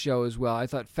about this show as well. I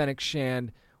thought Fennec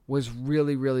Shand was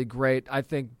really, really great. I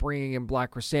think bringing in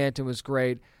Black Chrysanthemum was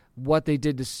great. What they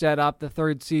did to set up the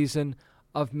third season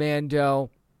of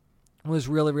Mando was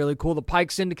really, really cool. The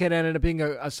Pike Syndicate ended up being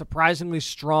a surprisingly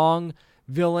strong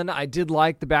villain. I did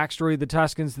like the backstory of the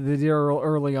Tuskens that they did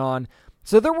early on.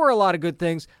 So there were a lot of good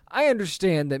things. I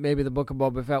understand that maybe the Book of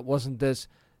Boba Fett wasn't this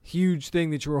huge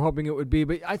thing that you were hoping it would be,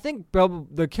 but I think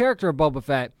the character of Boba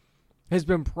Fett has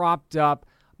been propped up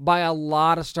by a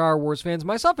lot of Star Wars fans,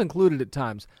 myself included at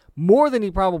times, more than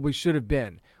he probably should have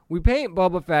been. We paint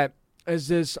Boba Fett as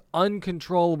this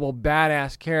uncontrollable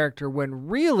badass character when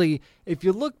really, if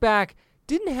you look back,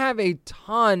 didn't have a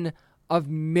ton of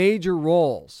major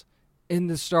roles in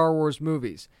the Star Wars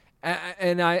movies.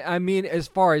 And I mean as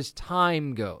far as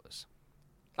time goes.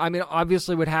 I mean,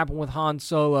 obviously what happened with Han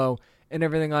Solo and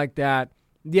everything like that.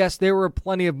 Yes, there were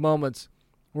plenty of moments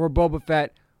where Boba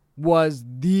Fett was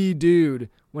the dude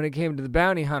when it came to the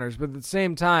bounty hunters. But at the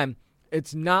same time,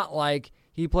 it's not like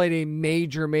he played a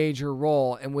major, major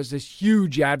role and was this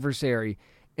huge adversary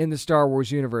in the Star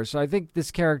Wars universe. So I think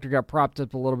this character got propped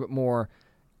up a little bit more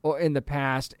in the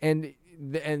past. And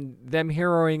them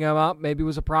heroing him up maybe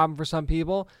was a problem for some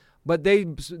people. But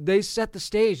they set the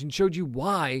stage and showed you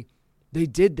why they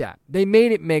did that. They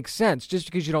made it make sense. Just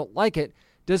because you don't like it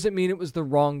doesn't mean it was the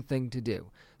wrong thing to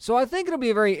do. So I think it'll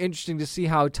be very interesting to see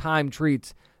how time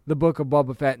treats the Book of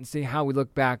Boba Fett and see how we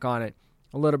look back on it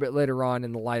a little bit later on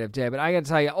in the light of day. But I got to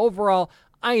tell you, overall,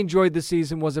 I enjoyed the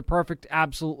season. Was it perfect?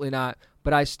 Absolutely not.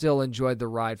 But I still enjoyed the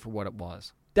ride for what it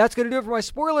was. That's going to do it for my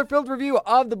spoiler-filled review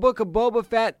of the Book of Boba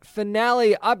Fett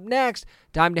finale. Up next,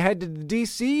 time to head to the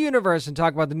DC universe and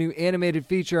talk about the new animated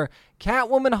feature,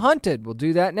 Catwoman Hunted. We'll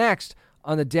do that next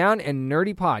on the Down and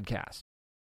Nerdy podcast.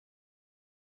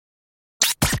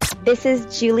 This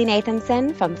is Julie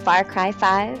Nathanson from Far Cry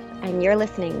 5, and you're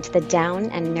listening to the Down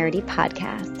and Nerdy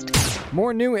podcast.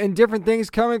 More new and different things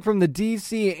coming from the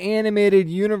DC animated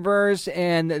universe,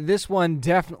 and this one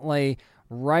definitely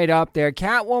right up there.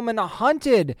 Catwoman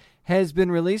Hunted has been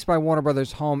released by Warner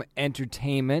Brothers Home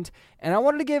Entertainment, and I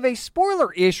wanted to give a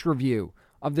spoiler-ish review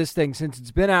of this thing since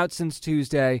it's been out since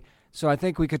Tuesday, so I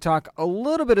think we could talk a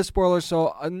little bit of spoilers,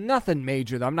 so nothing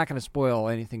major, though. I'm not going to spoil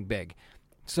anything big.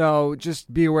 So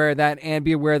just be aware of that, and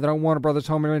be aware that Warner Brothers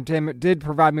Home Entertainment did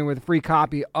provide me with a free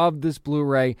copy of this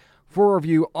Blu-ray for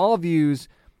review. All views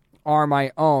are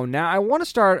my own. Now, I want to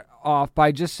start off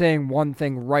by just saying one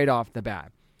thing right off the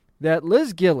bat, that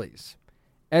Liz Gillies,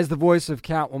 as the voice of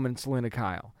Catwoman Selina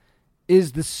Kyle,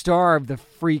 is the star of the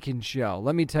freaking show.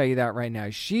 Let me tell you that right now.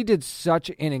 She did such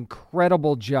an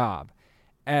incredible job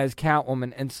as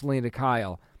Catwoman and Selina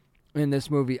Kyle in this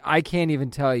movie. I can't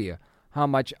even tell you how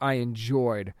much I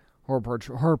enjoyed her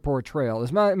portrayal.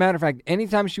 As a matter of fact,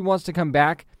 anytime she wants to come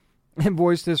back and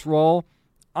voice this role,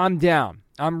 I'm down.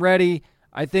 I'm ready.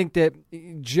 I think that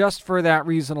just for that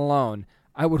reason alone,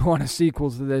 I would want a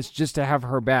sequel to this just to have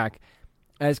her back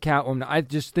as Catwoman. I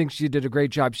just think she did a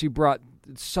great job. She brought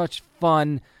such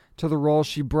fun to the role.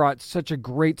 She brought such a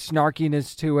great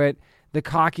snarkiness to it. The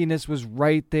cockiness was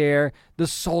right there. The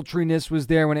sultriness was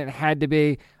there when it had to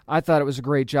be. I thought it was a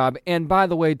great job. And by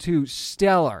the way, too,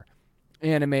 stellar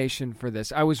animation for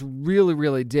this. I was really,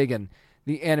 really digging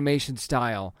the animation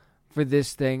style for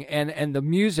this thing. And the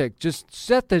music just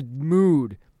set the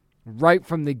mood right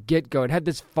from the get-go. It had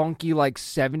this funky, like,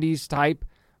 70s type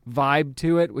vibe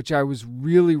to it, which I was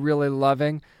really, really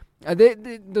loving.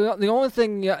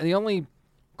 The only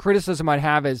criticism I'd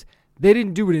have is they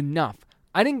didn't do it enough.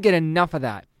 I didn't get enough of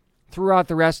that throughout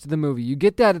the rest of the movie. You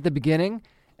get that at the beginning,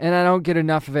 and I don't get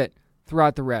enough of it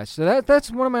throughout the rest. So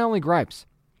that's one of my only gripes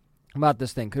about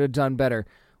this thing. Could have done better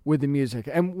with the music.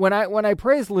 And when I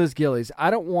praise Liz Gillies, I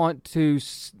don't want to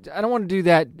do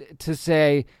that to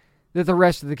say that the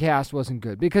rest of the cast wasn't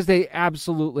good, because they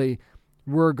absolutely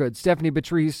were good. Stephanie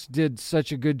Beatrice did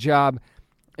such a good job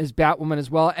as Batwoman as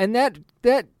well. And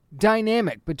that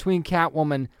dynamic between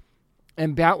Catwoman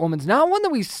and Batwoman's not one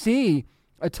that we see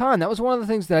a ton. That was one of the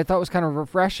things that I thought was kind of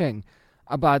refreshing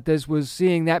about this, was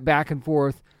seeing that back and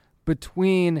forth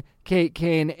between Kate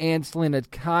Kane and Selina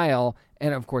Kyle,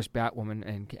 and of course Batwoman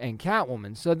and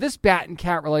Catwoman. So this Bat and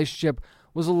Cat relationship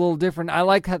was a little different. I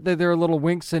like that there are little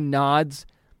winks and nods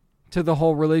to the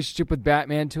whole relationship with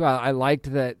Batman too. I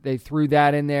liked that they threw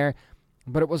that in there,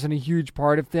 but it wasn't a huge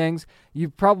part of things.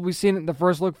 You've probably seen it in the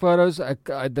first look photos.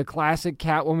 The classic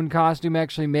Catwoman costume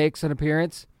actually makes an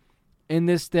appearance in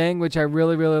this thing, which I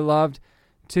really, really loved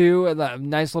too. A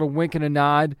nice little wink and a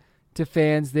nod to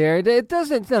fans there.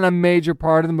 It's not a major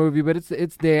part of the movie, but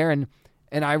it's there, and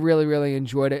I really, really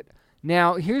enjoyed it.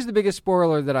 Now, here's the biggest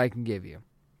spoiler that I can give you,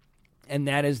 and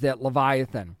that is that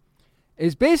Leviathan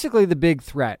is basically the big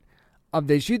threat of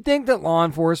this. You'd think that law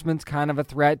enforcement's kind of a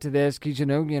threat to this, because you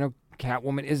know,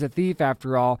 Catwoman is a thief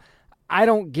after all. I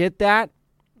don't get that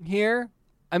here.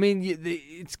 I mean,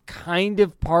 it's kind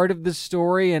of part of the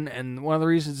story, and one of the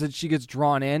reasons that she gets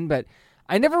drawn in, but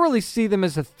I never really see them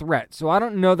as a threat, so I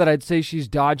don't know that I'd say she's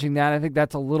dodging that. I think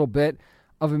that's a little bit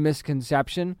of a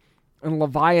misconception, and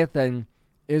Leviathan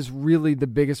is really the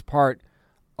biggest part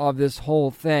of this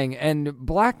whole thing. And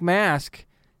Black Mask,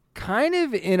 kind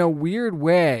of in a weird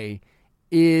way,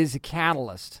 is a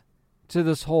catalyst to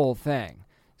this whole thing.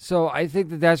 So I think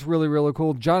that that's really, really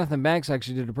cool. Jonathan Banks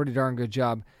actually did a pretty darn good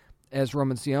job as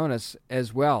Roman Sionis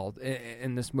as well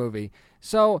in this movie.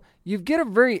 So you get a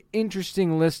very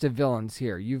interesting list of villains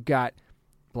here. You've got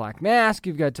Black Mask,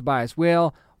 you've got Tobias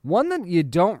Whale. One that you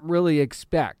don't really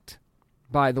expect,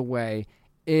 by the way,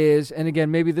 is, and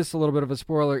again, maybe this is a little bit of a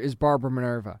spoiler, is Barbara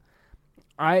Minerva.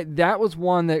 That was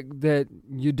one that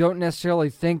you don't necessarily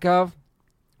think of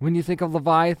when you think of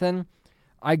Leviathan,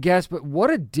 I guess, but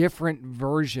what a different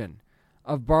version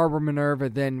of Barbara Minerva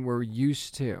than we're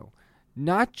used to.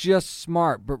 Not just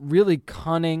smart, but really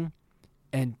cunning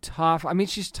and tough. I mean,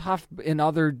 she's tough in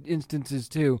other instances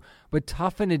too, but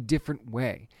tough in a different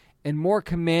way and more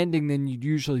commanding than you'd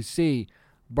usually see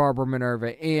Barbara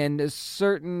Minerva. And a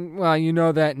certain, well, you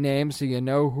know that name, so you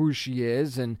know who she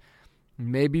is, and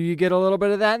maybe you get a little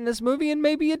bit of that in this movie, and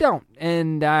maybe you don't.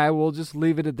 And I will just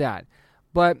leave it at that.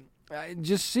 But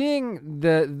just seeing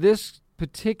this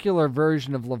particular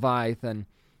version of Leviathan,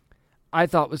 I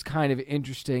thought was kind of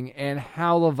interesting, and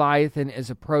how Leviathan is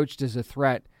approached as a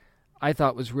threat, I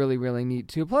thought was really, really neat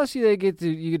too. Plus, you get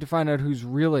to find out who's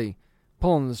really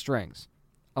pulling the strings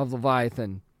of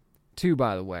Leviathan too,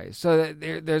 by the way. So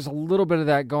there's a little bit of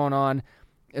that going on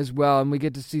as well, and we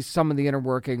get to see some of the inner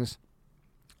workings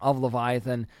of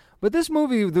Leviathan. But this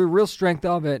movie, the real strength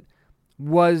of it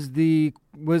was the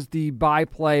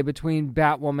byplay between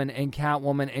Batwoman and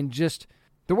Catwoman, and just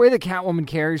the way that Catwoman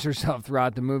carries herself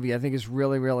throughout the movie, I think is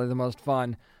really, really the most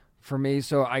fun for me.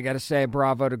 So I got to say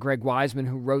bravo to Greg Weisman,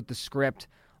 who wrote the script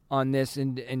on this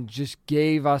and just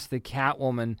gave us the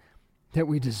Catwoman that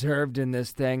we deserved in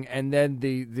this thing. And then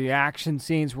the action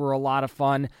scenes were a lot of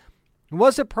fun.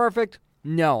 Was it perfect?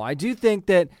 No. I do think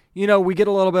that, we get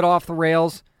a little bit off the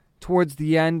rails towards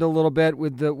the end a little bit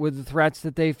with the threats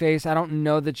that they face. I don't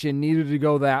know that you needed to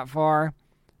go that far.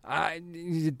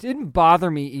 It didn't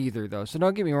bother me either, though. So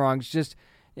don't get me wrong. It's just,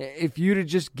 if you'd have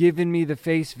just given me the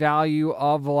face value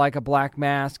of like a Black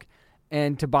Mask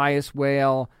and Tobias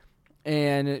Whale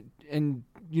and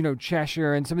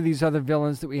Cheshire and some of these other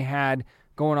villains that we had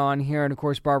going on here, and of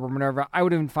course Barbara Minerva, I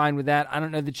would have been fine with that. I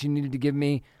don't know that you needed to give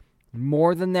me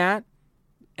more than that.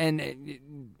 And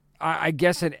I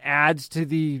guess it adds to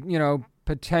the,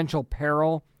 potential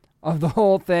peril of the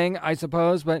whole thing, I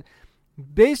suppose. But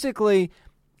basically,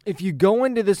 if you go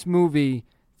into this movie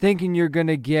thinking you're going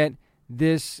to get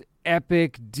this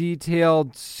epic,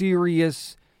 detailed,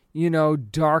 serious,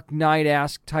 Dark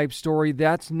Knight-esque type story,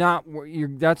 that's not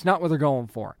what they're going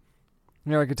for.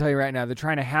 I can tell you right now, they're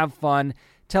trying to have fun,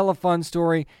 tell a fun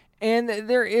story, and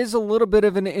there is a little bit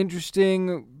of an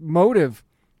interesting motive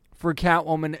for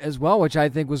Catwoman as well, which I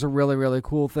think was a really, really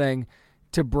cool thing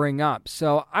to bring up.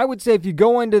 So I would say if you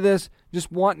go into this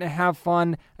just wanting to have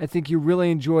fun, I think you really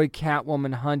enjoy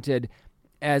Catwoman Hunted,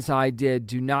 as I did.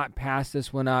 Do not pass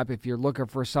this one up if you're looking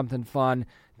for something fun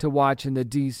to watch in the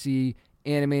DC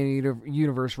animated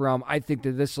universe realm. I think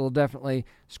that this will definitely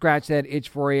scratch that itch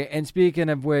for you. And speaking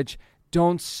of which,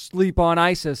 don't sleep on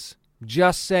Isis.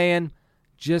 Just saying.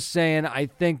 I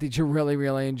think that you really,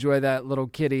 really enjoy that little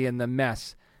kitty and the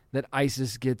mess that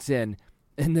Isis gets in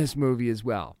this movie as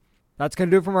well. That's going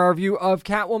to do it from our review of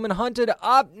Catwoman Hunted.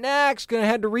 Up next, going to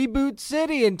head to Reboot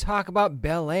City and talk about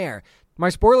Bel-Air. My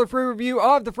spoiler-free review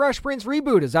of The Fresh Prince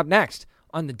reboot is up next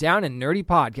on the Down and Nerdy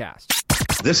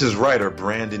Podcast. This is writer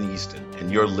Brandon Easton, and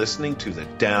you're listening to the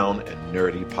Down and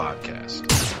Nerdy Podcast.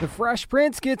 The Fresh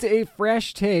Prince gets a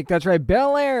fresh take. That's right,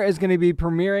 Bel-Air is going to be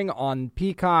premiering on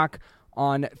Peacock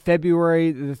on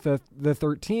February the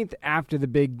 13th after the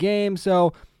big game.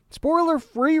 So,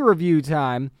 spoiler-free review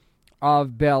time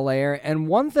of Bel-Air. And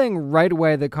one thing right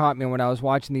away that caught me when I was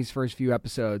watching these first few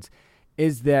episodes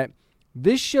is that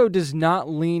this show does not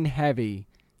lean heavy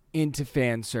into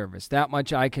fan service. That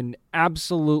much I can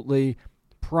absolutely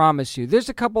promise you. There's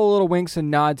a couple of little winks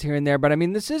and nods here and there, but I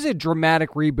mean, this is a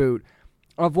dramatic reboot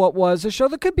of what was a show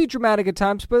that could be dramatic at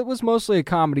times, but it was mostly a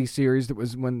comedy series that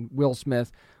was when Will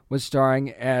Smith was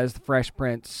starring as the Fresh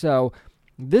Prince. So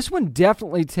this one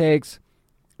definitely takes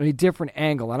a different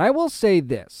angle. And I will say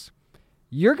this.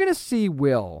 You're going to see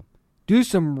Will do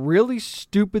some really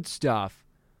stupid stuff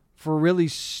for really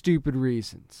stupid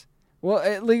reasons. Well,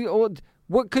 at least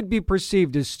what could be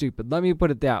perceived as stupid. Let me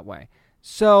put it that way.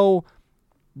 So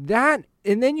that,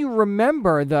 and then you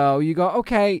remember, though, you go,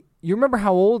 okay, you remember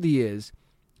how old he is,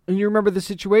 and you remember the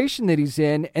situation that he's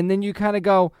in, and then you kind of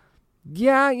go,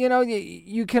 yeah,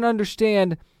 you can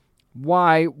understand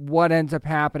why what ends up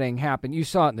happening happened. You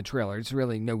saw it in the trailer. It's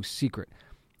really no secret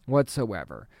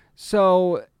whatsoever.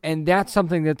 So, and that's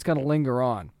something that's going to linger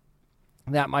on.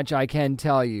 That much I can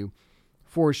tell you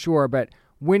for sure. But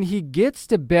when he gets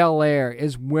to Bel-Air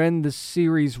is when the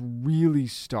series really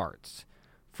starts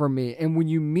for me. And when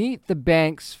you meet the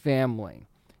Banks family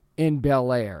in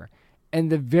Bel-Air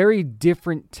and the very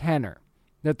different tenor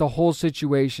that the whole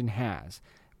situation has.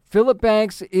 Philip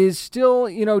Banks is still,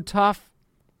 tough,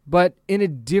 but in a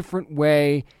different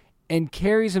way and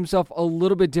carries himself a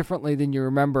little bit differently than you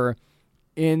remember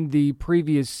in the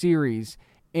previous series.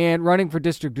 And running for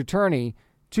district attorney,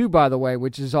 too, by the way,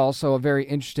 which is also a very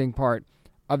interesting part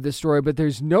of the story. But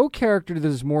there's no character that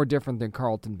is more different than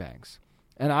Carlton Banks.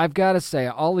 And I've got to say,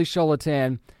 Ollie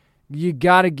Sholotan, you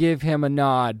got to give him a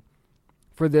nod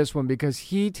for this one because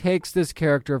he takes this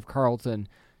character of Carlton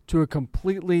to a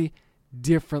completely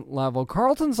different level.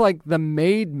 Carlton's like the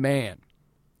made man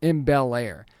in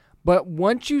Bel-Air. But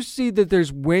once you see that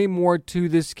there's way more to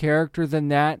this character than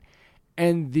that,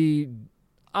 and the,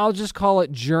 I'll just call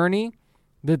it journey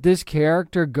that this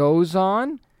character goes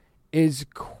on is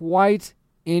quite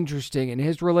interesting. And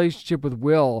his relationship with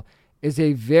Will is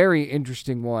a very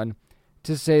interesting one,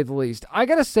 to say the least. I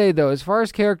gotta say, though, as far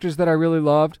as characters that I really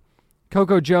loved,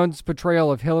 Coco Jones'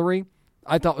 portrayal of Hillary,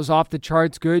 I thought was off the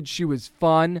charts good. She was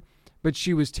fun, but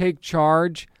she was take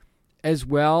charge as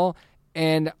well.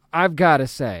 And I've got to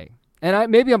say, and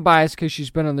maybe I'm biased because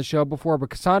she's been on the show before, but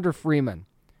Cassandra Freeman,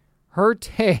 her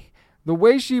take, the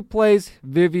way she plays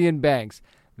Vivian Banks,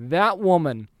 that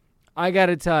woman, I got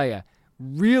to tell you,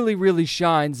 really, really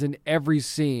shines in every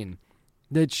scene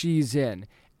that she's in.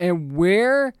 And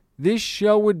where this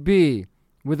show would be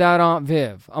without Aunt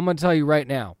Viv, I'm going to tell you right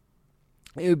now,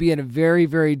 it would be in a very,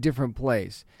 very different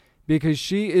place, because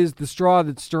she is the straw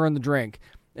that's stirring the drink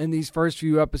in these first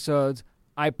few episodes.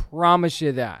 I promise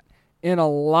you that, in a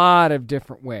lot of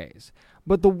different ways.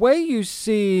 But the way you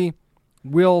see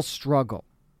Will struggle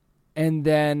and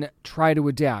then try to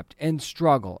adapt and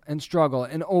struggle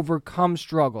and overcome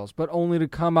struggles, but only to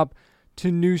come up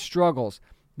to new struggles.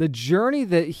 The journey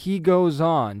that he goes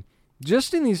on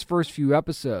just in these first few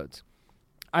episodes,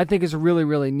 I think is a really,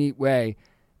 really neat way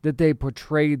that they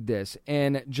portrayed this.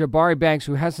 And Jabari Banks,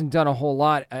 who hasn't done a whole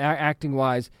lot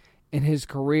acting-wise in his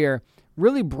career,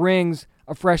 really brings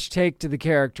a fresh take to the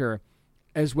character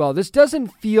as well. This doesn't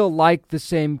feel like the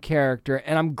same character,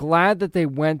 and I'm glad that they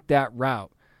went that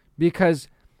route, because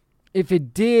if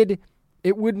it did,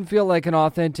 it wouldn't feel like an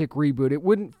authentic reboot. It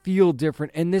wouldn't feel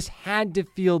different, and this had to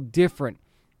feel different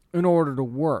in order to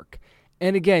work.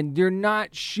 And again, you're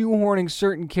not shoehorning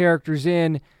certain characters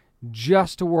in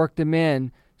just to work them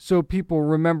in so people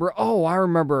remember, oh, I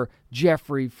remember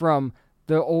Jeffrey from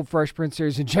the old Fresh Prince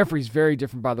series. And Jeffrey's very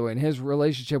different, by the way, and his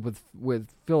relationship with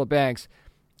Philip Banks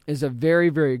is a very,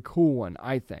 very cool one,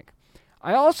 I think.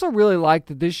 I also really like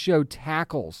that this show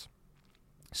tackles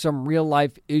some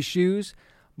real-life issues,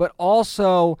 but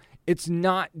also it's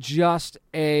not just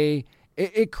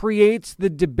it creates the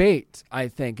debate, I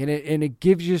think, and it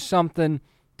gives you something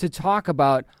to talk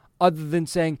about other than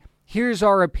saying, here's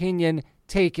our opinion,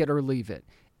 take it or leave it.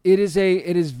 It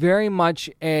is very much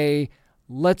a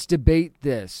let's debate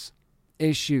this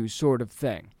issue sort of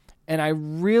thing. And I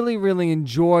really, really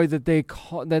enjoy that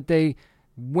they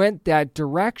went that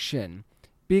direction,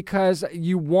 because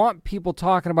you want people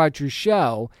talking about your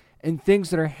show and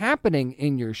things that are happening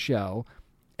in your show,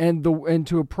 and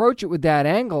to approach it with that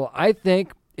angle, I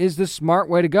think, is the smart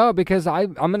way to go, because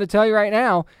I'm going to tell you right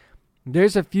now,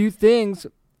 there's a few things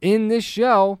in this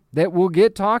show that will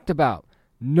get talked about.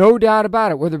 No doubt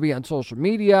about it, whether it be on social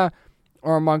media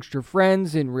or amongst your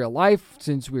friends in real life,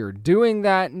 since we're doing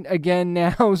that again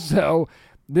now. So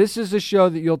this is a show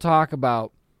that you'll talk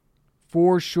about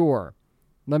for sure,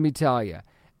 let me tell you.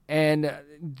 And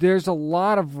there's a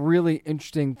lot of really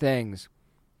interesting things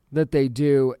that they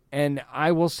do. And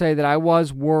I will say that I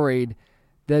was worried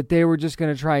that they were just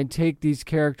going to try and take these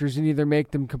characters and either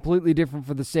make them completely different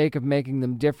for the sake of making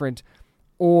them different,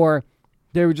 or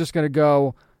they were just going to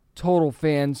go total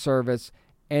fan service.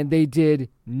 And they did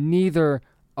neither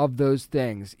of those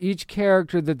things. Each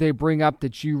character that they bring up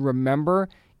that you remember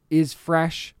is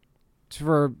fresh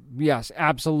for, yes,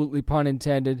 absolutely pun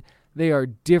intended. They are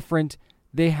different.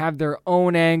 They have their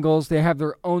own angles. They have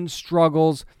their own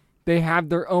struggles. They have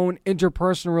their own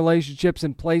interpersonal relationships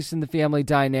and place in the family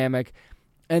dynamic.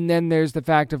 And then there's the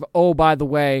fact of, oh, by the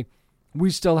way,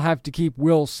 we still have to keep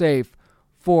Will safe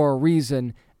for a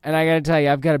reason. And I got to tell you,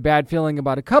 I've got a bad feeling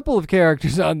about a couple of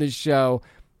characters on this show,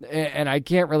 and I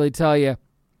can't really tell you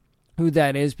who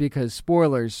that is because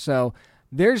spoilers. So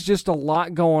there's just a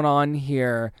lot going on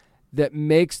here that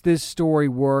makes this story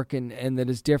work and that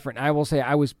is different. I will say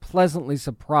I was pleasantly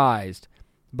surprised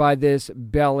by this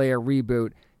Bel-Air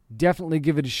reboot. Definitely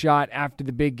give it a shot after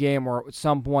the big game or at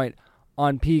some point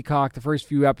on Peacock. The first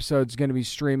few episodes are going to be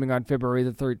streaming on February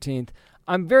the 13th.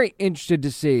 I'm very interested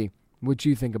to see what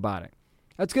you think about it.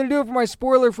 That's going to do it for my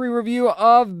spoiler-free review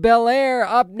of Bel-Air.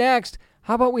 Up next,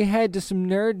 how about we head to some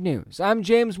nerd news? I'm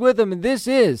James Witham, and this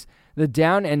is the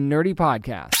Down and Nerdy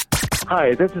Podcast.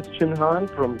 Hi, this is Chin Han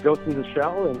from Ghost in the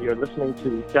Shell, and you're listening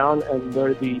to Down and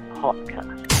Nerdy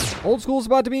Podcast. Old school's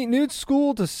about to meet new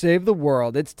school to save the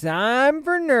world. It's time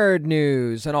for nerd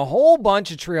news and a whole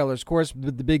bunch of trailers. Of course,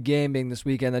 with the big game being this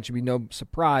weekend, that should be no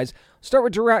surprise. Start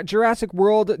with Jurassic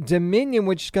World Dominion,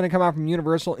 which is going to come out from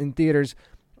Universal in theaters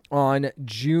on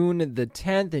June the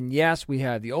 10th. And yes, we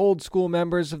have the old school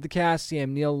members of the cast,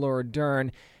 Sam Neill, Laura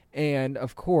Dern, and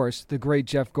of course, the great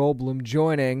Jeff Goldblum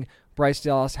joining Bryce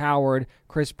Dallas Howard,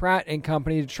 Chris Pratt, and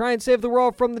company to try and save the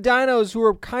world from the dinos who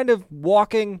are kind of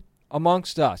walking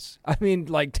amongst us. I mean,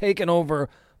 like taking over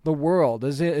the world.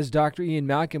 As Dr. Ian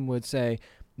Malcolm would say,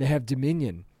 they have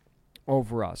dominion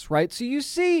over us, right? So you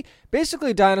see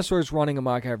basically dinosaurs running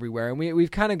amok everywhere. And we've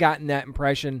kind of gotten that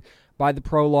impression by the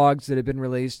prologues that have been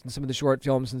released and some of the short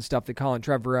films and stuff that Colin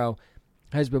Trevorrow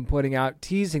has been putting out,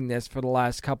 teasing this for the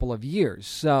last couple of years.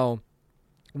 So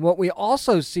what we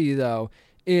also see, though,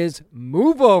 is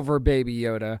move over, Baby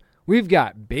Yoda. We've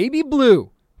got Baby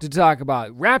Blue to talk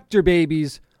about. Raptor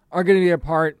babies are going to be a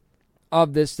part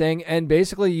of this thing. And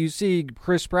basically you see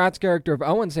Chris Pratt's character of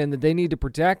Owen saying that they need to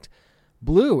protect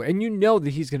Blue. And you know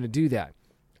that he's going to do that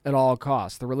at all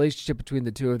costs. The relationship between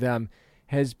the two of them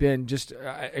has been just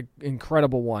an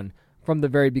incredible one from the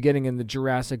very beginning in the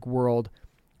Jurassic World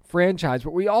franchise.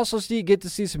 But we also get to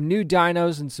see some new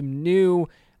dinos and some new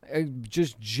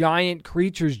just giant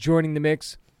creatures joining the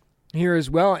mix here as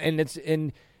well. And it's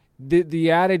in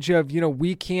the adage of,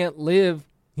 humans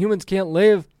can't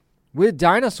live with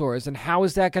dinosaurs, and how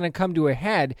is that going to come to a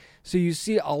head? So you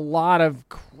see a lot of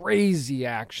crazy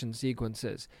action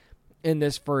sequences in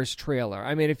this first trailer.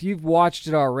 I mean, if you've watched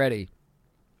it already,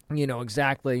 you know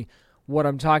exactly what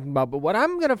I'm talking about. But what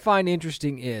I'm going to find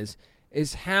interesting is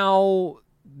how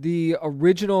the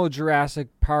original Jurassic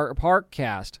Park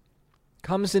cast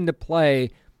comes into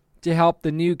play to help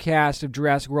the new cast of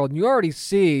Jurassic World. And you already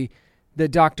see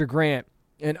that Dr. Grant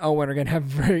and Owen are going to have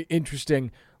a very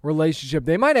interesting relationship.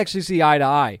 They might actually see eye to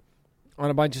eye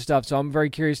on a bunch of stuff, so I'm very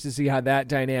curious to see how that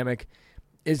dynamic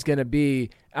is going to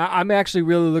be. I'm actually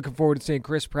really looking forward to seeing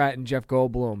Chris Pratt and Jeff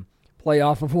Goldblum play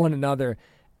off of one another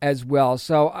as well.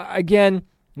 So, again,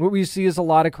 what we see is a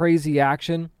lot of crazy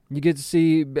action. You get to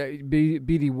see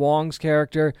B.D. Wong's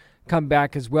character come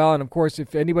back as well, and of course,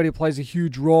 if anybody plays a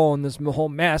huge role in this whole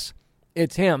mess,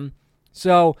 it's him.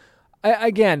 So,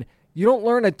 again, you don't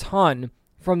learn a ton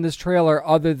from this trailer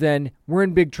other than we're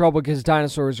in big trouble because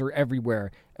dinosaurs are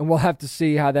everywhere. And we'll have to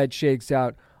see how that shakes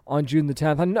out on June the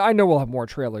 10th. I know we'll have more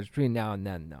trailers between now and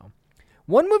then, though.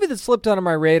 One movie that slipped under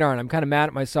my radar, and I'm kind of mad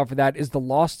at myself for that, is The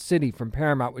Lost City from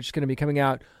Paramount, which is going to be coming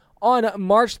out on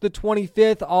March the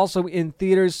 25th. Also in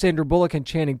theaters, Sandra Bullock and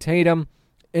Channing Tatum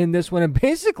in this one. And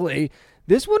basically,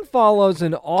 this one follows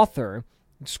an author,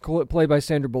 played by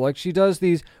Sandra Bullock. She does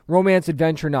these romance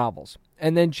adventure novels.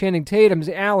 And then Channing Tatum's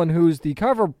Alan, who's the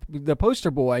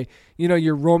poster boy,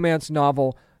 your romance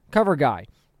novel cover guy.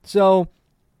 So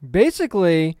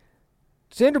basically,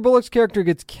 Sandra Bullock's character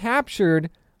gets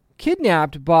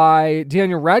kidnapped by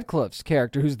Daniel Radcliffe's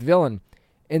character, who's the villain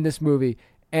in this movie.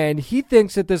 And he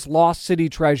thinks that this lost city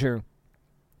treasure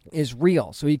is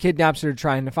real. So he kidnaps her to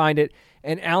try and find it.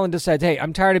 And Alan decides, hey,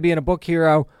 I'm tired of being a book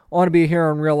hero. I want to be a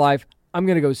hero in real life. I'm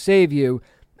going to go save you.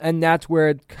 And that's where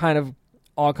it kind of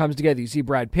all comes together. You see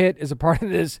Brad Pitt is a part of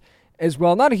this as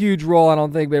well. Not a huge role, I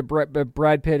don't think, but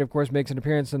Brad Pitt, of course, makes an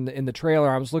appearance in the trailer.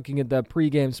 I was looking at the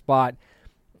pregame spot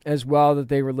as well that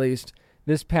they released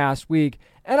this past week.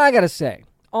 And I got to say,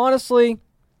 honestly,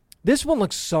 this one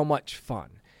looks so much fun.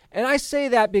 And I say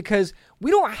that because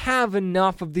we don't have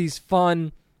enough of these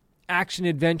fun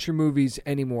action-adventure movies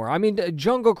anymore. I mean,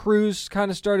 Jungle Cruise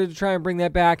kind of started to try and bring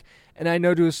that back. And I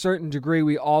know to a certain degree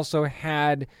we also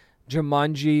had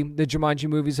Jumanji. The Jumanji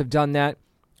movies have done that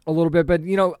a little bit. But,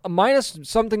 minus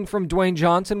something from Dwayne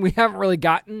Johnson, we haven't really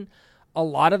gotten a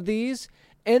lot of these.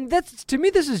 And that's, to me,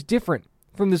 this is different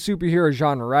from the superhero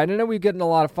genre, right? I know we're getting a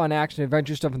lot of fun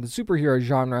action-adventure stuff in the superhero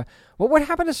genre. But what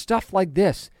happened to stuff like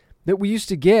this that we used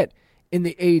to get in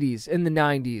the 80s, in the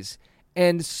 90s,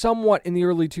 and somewhat in the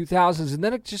early 2000s? And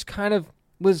then it just kind of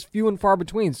was few and far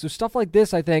between. So stuff like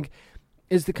this, I think,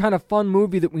 is the kind of fun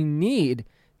movie that we need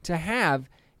to have,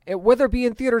 whether it be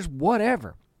in theaters,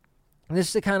 whatever. This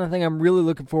is the kind of thing I'm really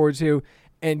looking forward to,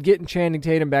 and getting Channing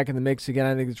Tatum back in the mix again,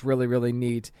 I think it's really, really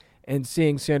neat. And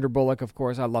seeing Sandra Bullock, of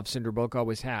course, I love Sandra Bullock,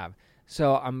 always have.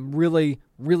 So I'm really,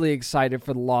 really excited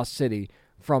for The Lost City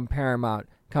from Paramount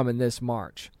coming this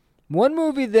March. One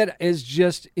movie that is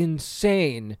just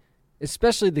insane,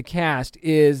 especially the cast,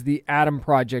 is The Adam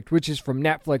Project, which is from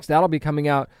Netflix. That'll be coming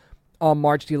out on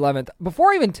March the 11th.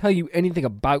 Before I even tell you anything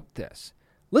about this,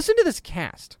 listen to this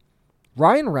cast.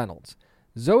 Ryan Reynolds,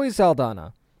 Zoe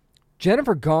Saldana,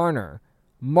 Jennifer Garner,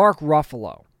 Mark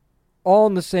Ruffalo, all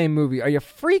in the same movie. Are you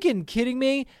freaking kidding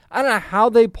me? I don't know how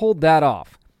they pulled that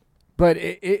off, but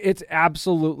it's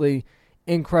absolutely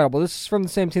incredible. This is from the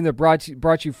same team that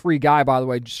brought you Free Guy, by the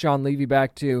way. Sean Levy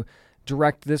back to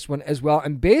direct this one as well.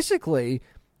 And basically,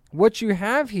 what you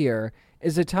have here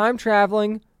is a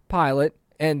time-traveling pilot,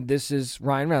 and this is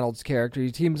Ryan Reynolds' character.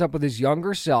 He teams up with his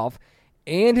younger self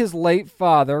and his late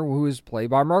father, who is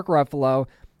played by Mark Ruffalo.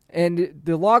 And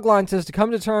the logline says to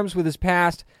come to terms with his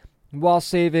past while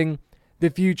saving the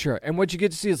future. And what you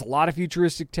get to see is a lot of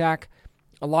futuristic tech,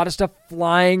 a lot of stuff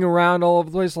flying around all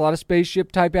over the place, a lot of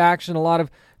spaceship type action, a lot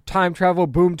of time travel,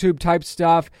 boom tube type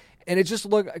stuff. And it just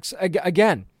looks,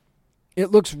 again, it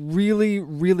looks really,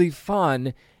 really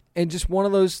fun. And just one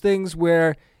of those things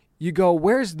where you go,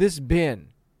 where's this been?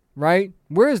 Right?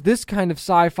 Where has this kind of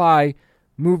sci-fi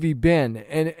movie been?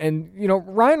 And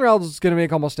Ryan Reynolds is going to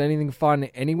make almost anything fun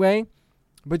anyway.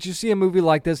 But you see a movie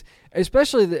like this,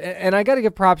 especially, and I got to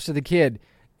give props to the kid.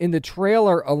 In the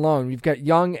trailer alone, you've got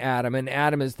young Adam, and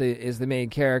Adam is the main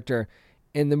character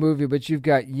in the movie. But you've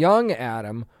got young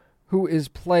Adam, who is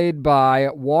played by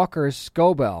Walker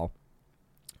Scobell.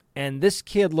 And this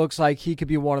kid looks like he could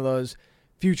be one of those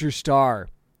future star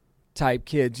type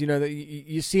kids. You know,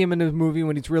 you see him in a movie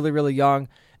when he's really, really young,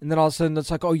 and then all of a sudden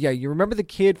it's like, oh yeah, you remember the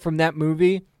kid from that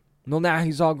movie? Well, now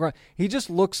he's all grown. He just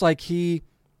looks like he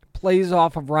plays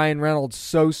off of Ryan Reynolds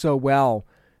so well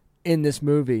in this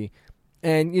movie.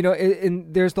 And, you know,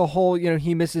 and there's the whole, you know,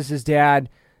 he misses his dad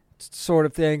sort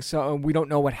of thing. So we don't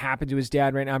know what happened to his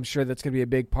dad right now. I'm sure that's going to be a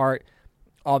big part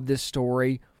of this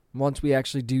story once we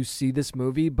actually do see this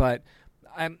movie. But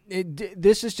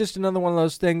this is just another one of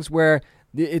those things where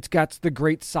it's got the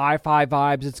great sci-fi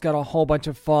vibes. It's got a whole bunch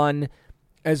of fun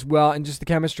as well. And just the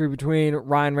chemistry between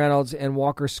Ryan Reynolds and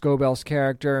Walker Scobell's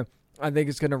character, I think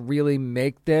it's going to really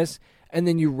make this. And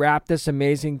then you wrap this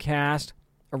amazing cast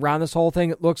around this whole thing.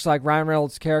 It looks like Ryan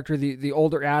Reynolds' character, the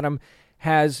older Adam,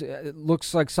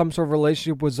 looks like some sort of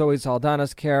relationship with Zoe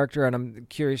Saldana's character, and I'm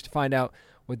curious to find out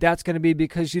what that's going to be,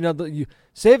 because, you know,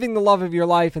 saving the love of your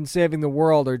life and saving the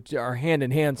world are hand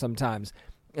in hand sometimes,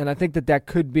 and I think that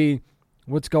could be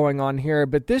what's going on here.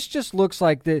 But this just looks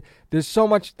like there's so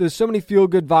many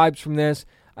feel-good vibes from this.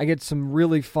 I get some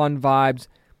really fun vibes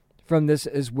from this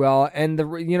as well, and the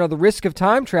risk of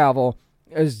time travel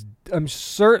is, I'm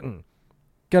certain,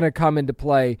 going to come into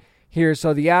play here.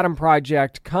 So the Adam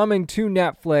Project coming to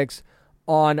Netflix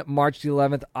on March the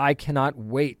 11th. I cannot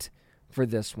wait for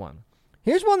this one.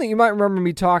 Here's one that you might remember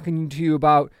me talking to you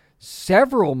about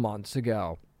several months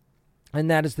ago, and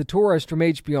that is The Tourist from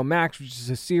HBO Max, which is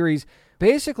a series.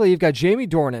 Basically, you've got Jamie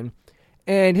Dornan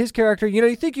and his character. You know,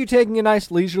 you think you're taking a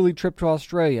nice leisurely trip to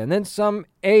Australia, and then some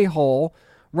a-hole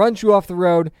runs you off the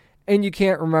road, and you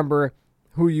can't remember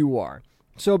who you are.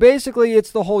 So basically, it's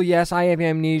the whole, yes, I have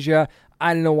amnesia,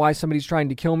 I don't know why somebody's trying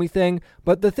to kill me thing.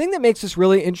 But the thing that makes this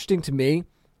really interesting to me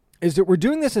is that we're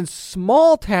doing this in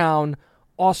small town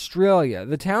Australia.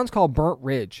 The town's called Burnt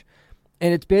Ridge.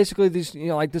 And it's basically this, you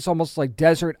know, like this almost like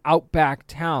desert outback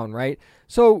town, right?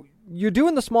 So you're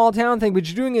doing the small town thing, but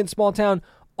you're doing it in small town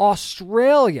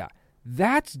Australia.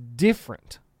 That's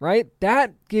different, right?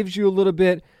 That gives you a little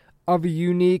bit of a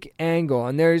unique angle.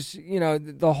 And there's, you know,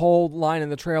 the whole line in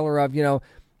the trailer of, you know,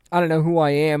 I don't know who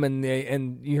I am, and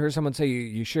you hear someone say,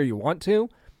 you sure you want to,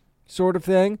 sort of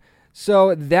thing.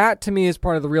 So that to me is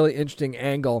part of the really interesting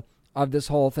angle of this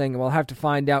whole thing. And we'll have to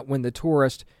find out when The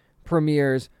Tourist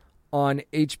premieres on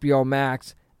HBO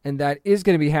Max, and that is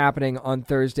going to be happening on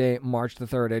Thursday, March the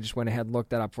 3rd. I just went ahead and looked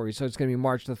that up for you. So it's going to be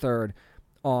March the 3rd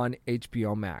on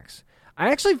HBO Max.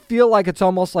 I actually feel like it's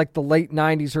almost like the late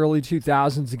 90s, early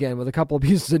 2000s again, with a couple of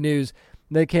pieces of news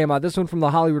that came out. This one from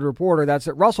The Hollywood Reporter. That's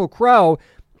that Russell Crowe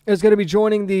is going to be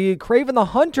joining the Kraven the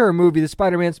Hunter movie, the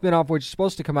Spider-Man spinoff, which is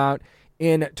supposed to come out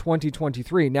in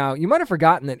 2023. Now, you might have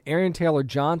forgotten that Aaron Taylor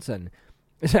Johnson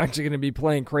is actually going to be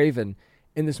playing Kraven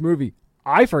in this movie.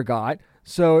 I forgot,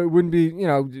 so it wouldn't be, you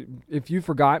know, if you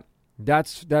forgot,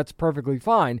 that's perfectly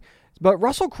fine. But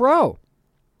Russell Crowe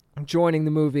joining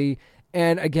the movie,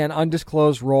 and again,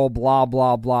 undisclosed role, blah,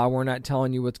 blah, blah. We're not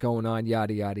telling you what's going on,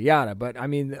 yada, yada, yada. But, I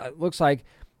mean, it looks like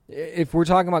if we're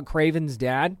talking about Kraven's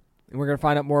dad, and we're going to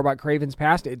find out more about Kraven's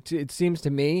past, it seems to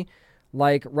me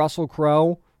like Russell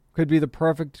Crowe could be the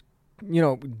perfect, you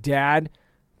know, dad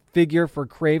figure for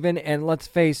Kraven. And let's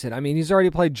face it, I mean, he's already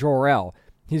played Jor-El.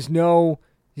 He's no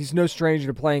stranger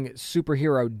to playing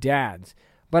superhero dads.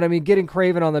 But, I mean, getting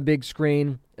Kraven on the big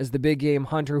screen as the big game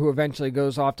hunter who eventually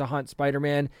goes off to hunt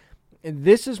Spider-Man, and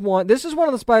this is one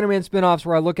of the Spider-Man spinoffs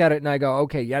where I look at it and I go,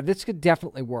 okay, yeah, this could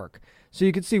definitely work. So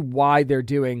you can see why they're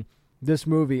doing this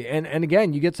movie. And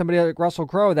again, you get somebody like Russell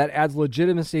Crowe that adds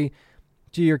legitimacy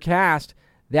to your cast.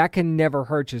 That can never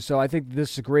hurt you. So I think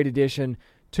this is a great addition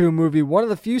to a movie, one of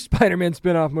the few Spider-Man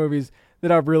spinoff movies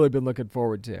that I've really been looking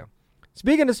forward to.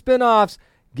 Speaking of spinoffs,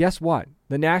 guess what?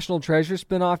 The National Treasure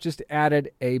spinoff just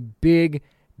added a big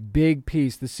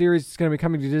piece. The series that's going to be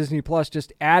coming to Disney Plus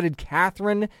just added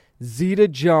Catherine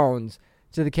Zeta-Jones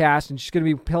to the cast, and she's going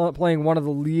to be playing one of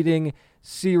the leading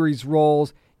series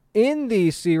roles in the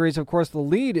series. Of course, the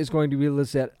lead is going to be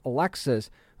Lizette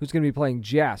Alexis, who's going to be playing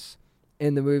Jess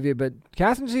in the movie. But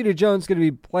Catherine Zeta-Jones is going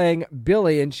to be playing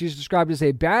Billy, and she's described as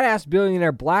a badass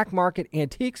billionaire black market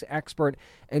antiques expert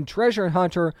and treasure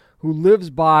hunter who lives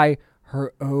by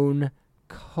her own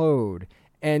code.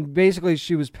 And basically,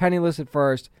 she was penniless at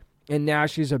first, and now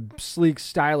she's a sleek,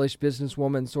 stylish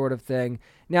businesswoman sort of thing.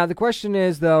 Now, the question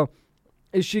is, though,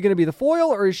 is she going to be the foil,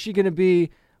 or is she going to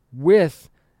be with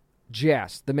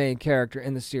Jess, the main character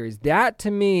in the series? That,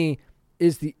 to me,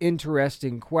 is the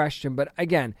interesting question. But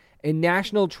again, a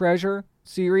National Treasure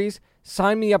series,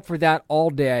 sign me up for that all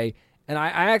day. And I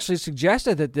actually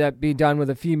suggested that be done with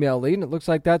a female lead, and it looks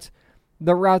like that's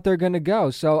the route they're going to go.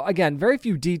 So again, very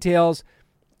few details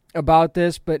about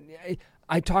this, but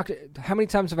I talked, how many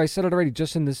times have I said it already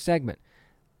just in this segment?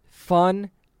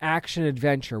 Fun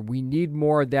action-adventure. We need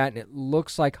more of that, and it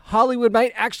looks like Hollywood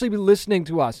might actually be listening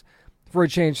to us for a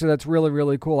change, so that's really,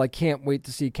 really cool. I can't wait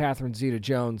to see Catherine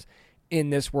Zeta-Jones in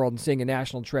this world and seeing a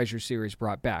National Treasure series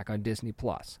brought back on Disney+.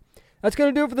 That's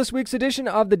going to do it for this week's edition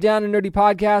of the Down and Nerdy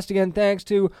Podcast. Again, thanks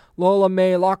to Lola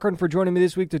May Loughran for joining me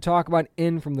this week to talk about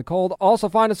In From the Cold. Also,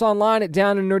 find us online at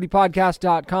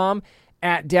downandnerdypodcast.com,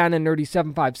 at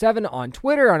downandnerdy757 on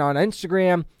Twitter and on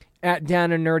Instagram, at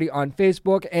downandnerdy on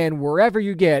Facebook, and wherever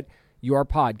you get your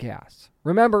podcasts.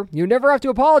 Remember, you never have to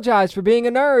apologize for being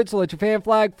a nerd, so let your fan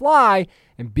flag fly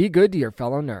and be good to your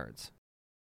fellow nerds.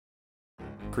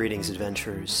 Greetings,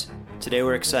 adventurers. Today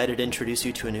we're excited to introduce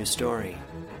you to a new story.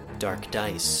 Dark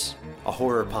Dice, a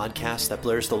horror podcast that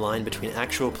blurs the line between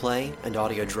actual play and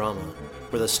audio drama,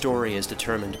 where the story is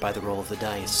determined by the roll of the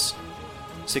dice.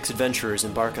 6 adventurers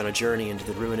embark on a journey into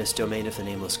the ruinous domain of the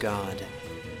Nameless God.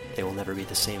 They will never be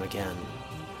the same again.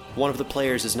 One of the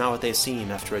players is not what they seem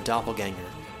after a doppelganger,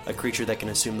 a creature that can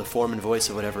assume the form and voice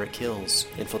of whatever it kills,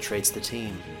 infiltrates the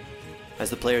team. As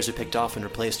the players are picked off and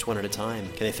replaced one at a time,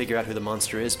 can they figure out who the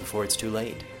monster is before it's too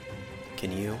late?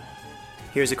 Can you?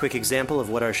 Here's a quick example of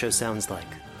what our show sounds like.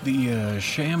 The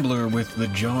shambler with the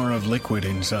jar of liquid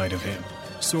inside of him.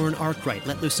 Soren Arkwright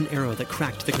let loose an arrow that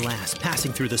cracked the glass,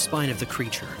 passing through the spine of the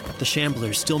creature. The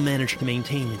shambler still managed to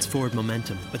maintain its forward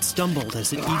momentum, but stumbled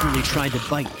as it eagerly tried to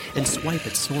bite and swipe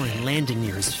at Soren, landing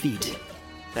near his feet.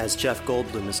 As Jeff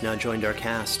Goldblum has now joined our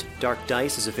cast, Dark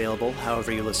Dice is available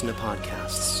however you listen to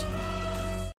podcasts.